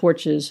flaming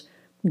torches,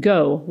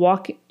 go,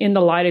 walk in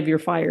the light of your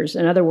fires."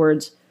 In other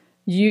words,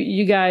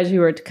 you guys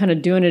who are kind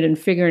of doing it and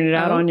figuring it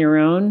out on your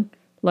own,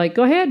 like,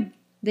 go ahead.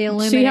 The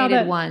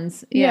illuminated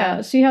ones.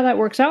 Yeah, see how that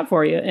works out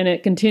for you. And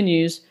it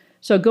continues.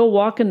 "So go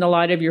walk in the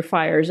light of your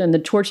fires and the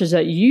torches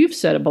that you've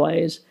set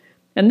ablaze.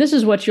 And this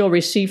is what you'll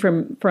receive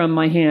from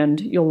my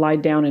hand. You'll lie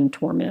down in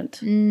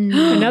torment."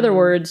 In other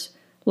words,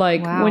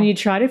 like when you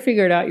try to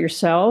figure it out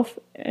yourself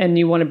and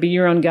you want to be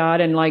your own God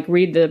and like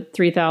read the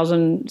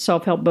 3,000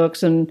 self-help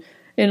books and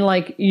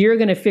like you're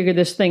going to figure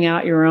this thing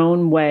out your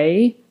own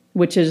way,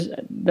 which is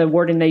the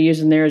wording they use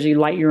in there is you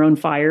light your own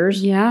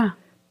fires. Yeah.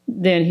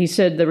 Then he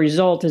said the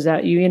result is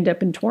that you end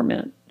up in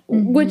torment.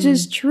 Which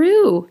is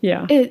true.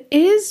 Yeah. It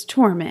is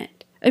torment.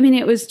 I mean,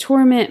 it was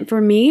torment for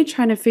me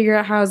trying to figure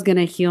out how I was going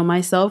to heal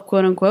myself,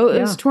 quote unquote.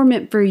 It was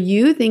torment for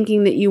you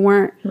thinking that you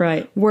weren't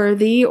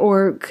worthy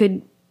or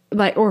could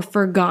or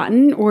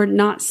forgotten or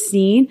not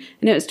seen.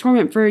 And it was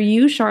torment for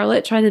you,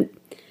 Charlotte, trying to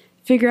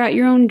figure out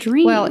your own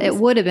dreams. Well, it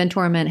would have been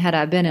torment had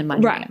I been in my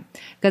dream.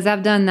 Because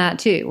I've done that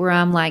too, where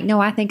I'm like, no,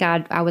 I think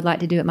I would like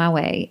to do it my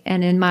way.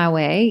 And in my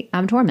way,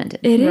 I'm tormented.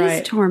 It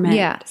is torment.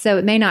 Yeah. So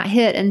it may not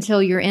hit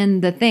until you're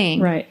in the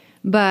thing. Right.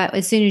 But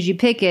as soon as you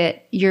pick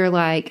it, you're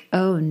like,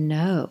 oh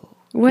no.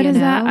 What is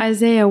that?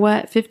 Isaiah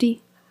what?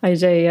 50?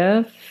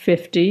 Isaiah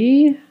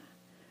 50.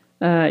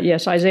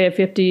 Yes, Isaiah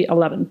 50,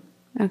 11.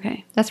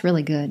 Okay. That's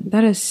really good.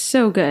 That is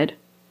so good.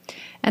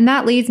 And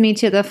that leads me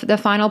to the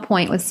final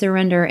point with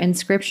surrender in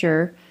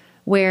Scripture,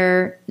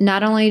 where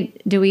not only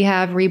do we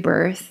have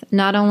rebirth,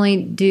 not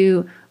only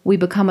do we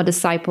become a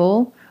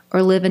disciple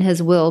or live in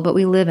his will, but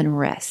we live in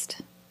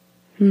rest.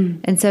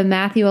 And so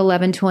Matthew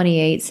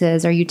 11:28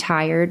 says, "Are you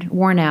tired,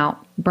 worn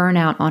out, burn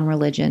out on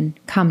religion?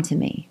 Come to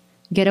me.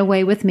 Get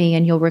away with me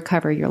and you'll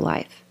recover your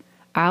life.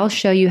 I'll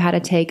show you how to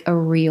take a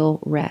real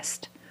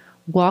rest.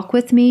 Walk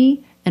with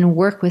me and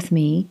work with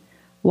me.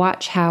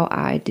 Watch how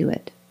I do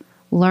it.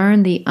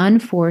 Learn the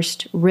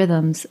unforced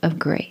rhythms of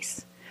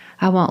grace.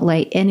 I won't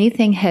lay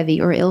anything heavy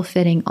or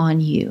ill-fitting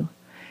on you.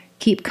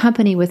 Keep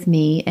company with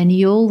me and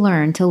you'll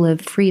learn to live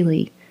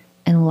freely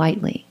and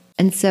lightly."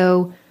 And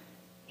so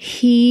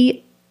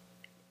he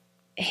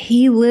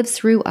lives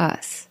through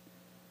us.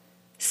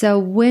 So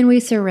when we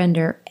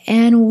surrender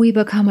and we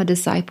become a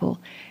disciple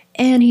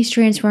and he's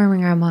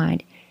transforming our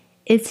mind,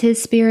 it's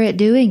his spirit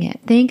doing it.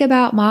 Think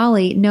about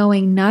Molly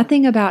knowing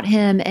nothing about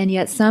him, and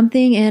yet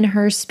something in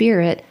her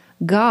spirit,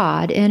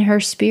 God in her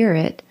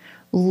spirit,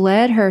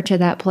 led her to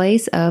that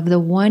place of the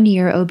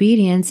 1-year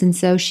obedience. And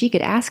so she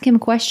could ask him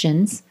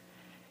questions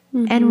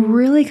and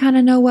really kind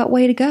of know what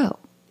way to go.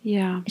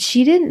 Yeah.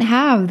 She didn't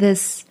have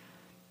this,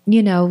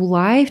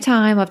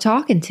 lifetime of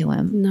talking to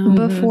him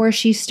before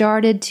she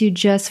started to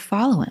just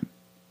follow him.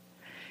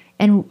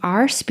 And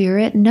our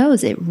spirit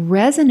knows, it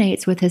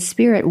resonates with his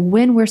spirit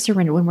when we're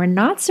surrendered. When we're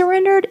not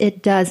surrendered,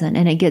 it doesn't.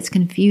 And it gets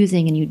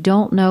confusing and you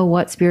don't know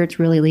what spirit's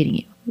really leading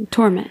you.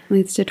 Torment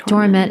leads to torment.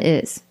 Torment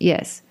is,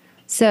 yes.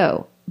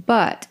 So,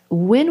 but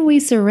when we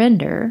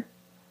surrender,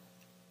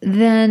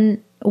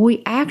 then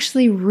we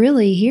actually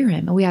really hear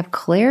him. And we have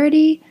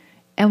clarity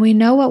and we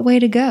know what way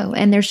to go.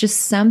 And there's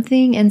just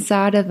something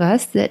inside of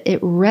us that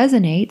it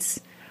resonates.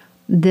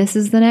 This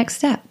is the next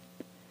step.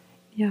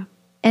 Yeah.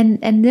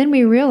 And then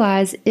we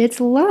realize it's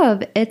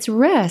love, it's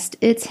rest,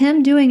 it's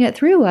Him doing it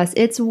through us.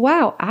 It's,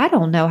 wow, I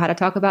don't know how to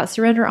talk about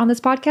surrender on this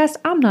podcast.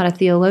 I'm not a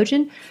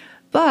theologian,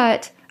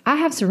 but I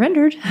have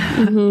surrendered,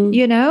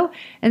 you know?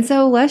 And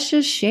so let's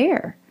just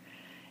share.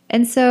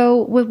 And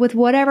so with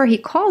whatever He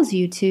calls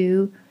you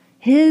to,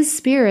 His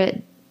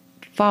Spirit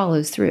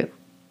follows through.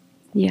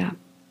 Yeah.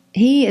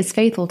 He is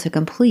faithful to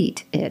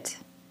complete it.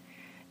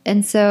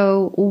 And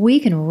so we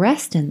can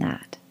rest in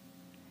that.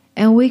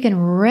 And we can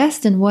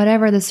rest in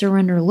whatever the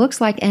surrender looks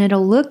like, and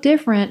it'll look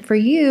different for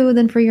you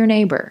than for your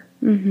neighbor.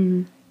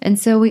 Mm-hmm. And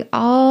so we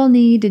all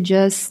need to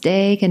just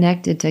stay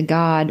connected to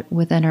God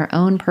within our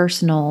own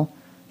personal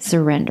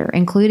surrender,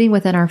 including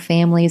within our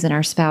families and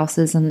our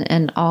spouses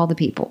and all the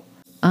people.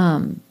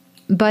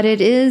 But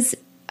it is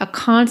a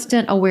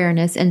constant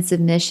awareness and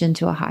submission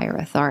to a higher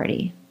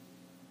authority.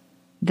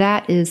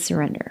 That is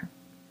surrender.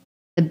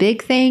 The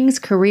big things,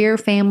 career,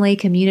 family,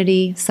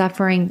 community,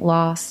 suffering,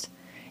 loss,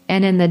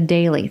 and in the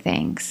daily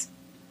things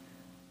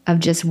of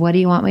just, what do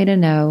you want me to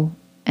know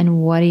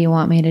and what do you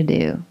want me to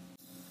do?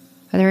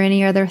 Are there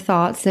any other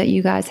thoughts that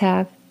you guys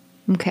have?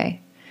 Okay.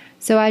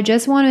 So I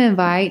just want to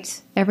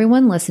invite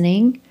everyone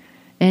listening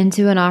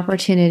into an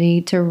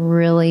opportunity to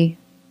really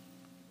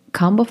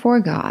come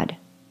before God.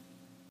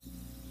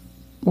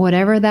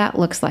 Whatever that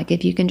looks like,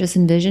 if you can just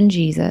envision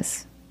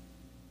Jesus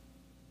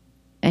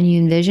and you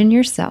envision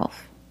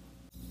yourself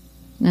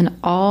and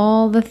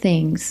all the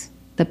things,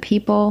 the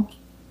people,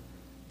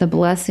 the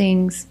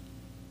blessings,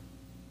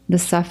 the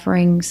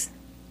sufferings,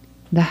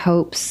 the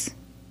hopes,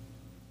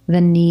 the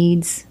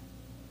needs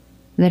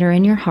that are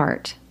in your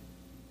heart,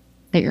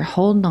 that you're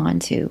holding on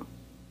to,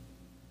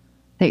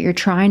 that you're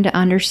trying to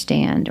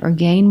understand or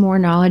gain more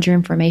knowledge or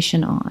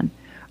information on,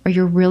 or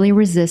you're really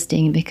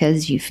resisting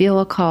because you feel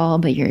a call,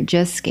 but you're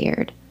just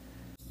scared.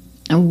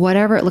 And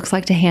whatever it looks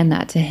like to hand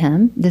that to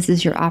Him, this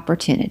is your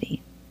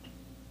opportunity.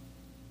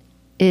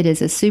 It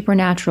is a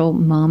supernatural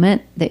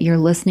moment that you're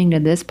listening to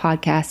this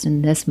podcast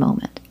in this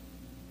moment.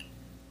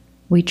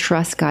 We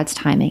trust God's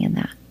timing in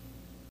that.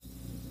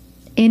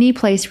 Any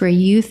place where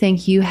you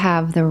think you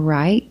have the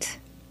right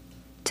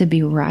to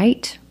be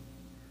right,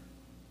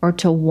 or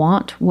to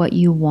want what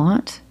you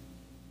want,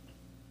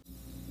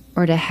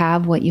 or to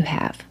have what you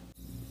have,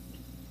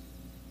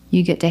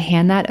 you get to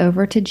hand that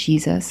over to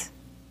Jesus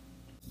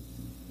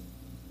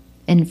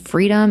in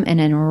freedom and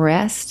in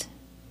rest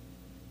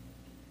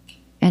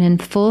and in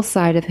full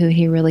sight of who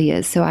He really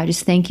is. So I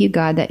just thank you,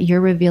 God, that you're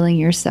revealing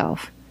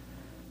yourself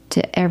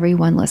to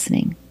everyone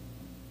listening.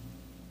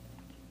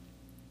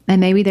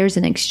 And maybe there's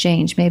an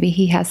exchange. Maybe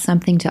He has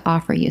something to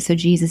offer you. So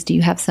Jesus, do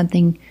you have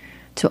something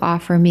to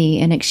offer me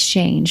in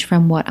exchange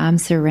from what I'm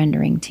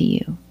surrendering to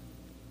you?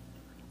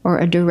 Or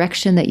a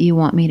direction that you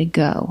want me to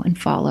go and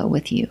follow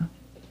with you?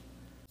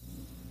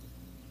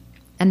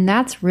 And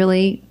that's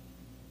really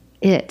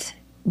it.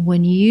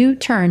 When you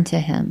turn to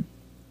Him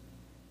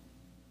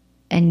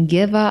and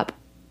give up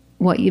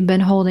what you've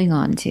been holding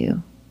on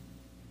to,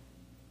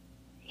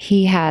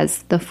 He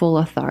has the full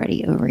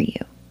authority over you.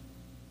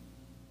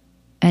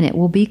 And it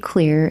will be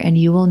clear, and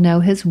you will know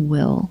His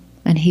will,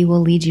 and He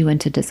will lead you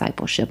into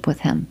discipleship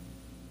with Him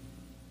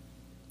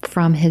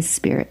from His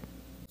Spirit.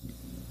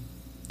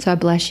 So I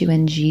bless you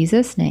in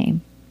Jesus'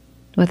 name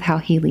with how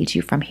He leads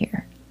you from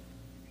here.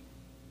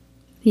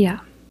 Yeah.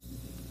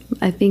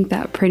 I think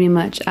that pretty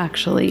much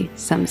actually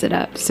sums it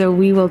up. So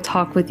we will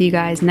talk with you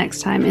guys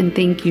next time. And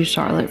thank you,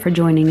 Charlotte, for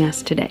joining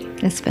us today.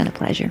 It's been a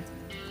pleasure.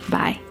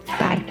 Bye.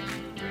 Bye.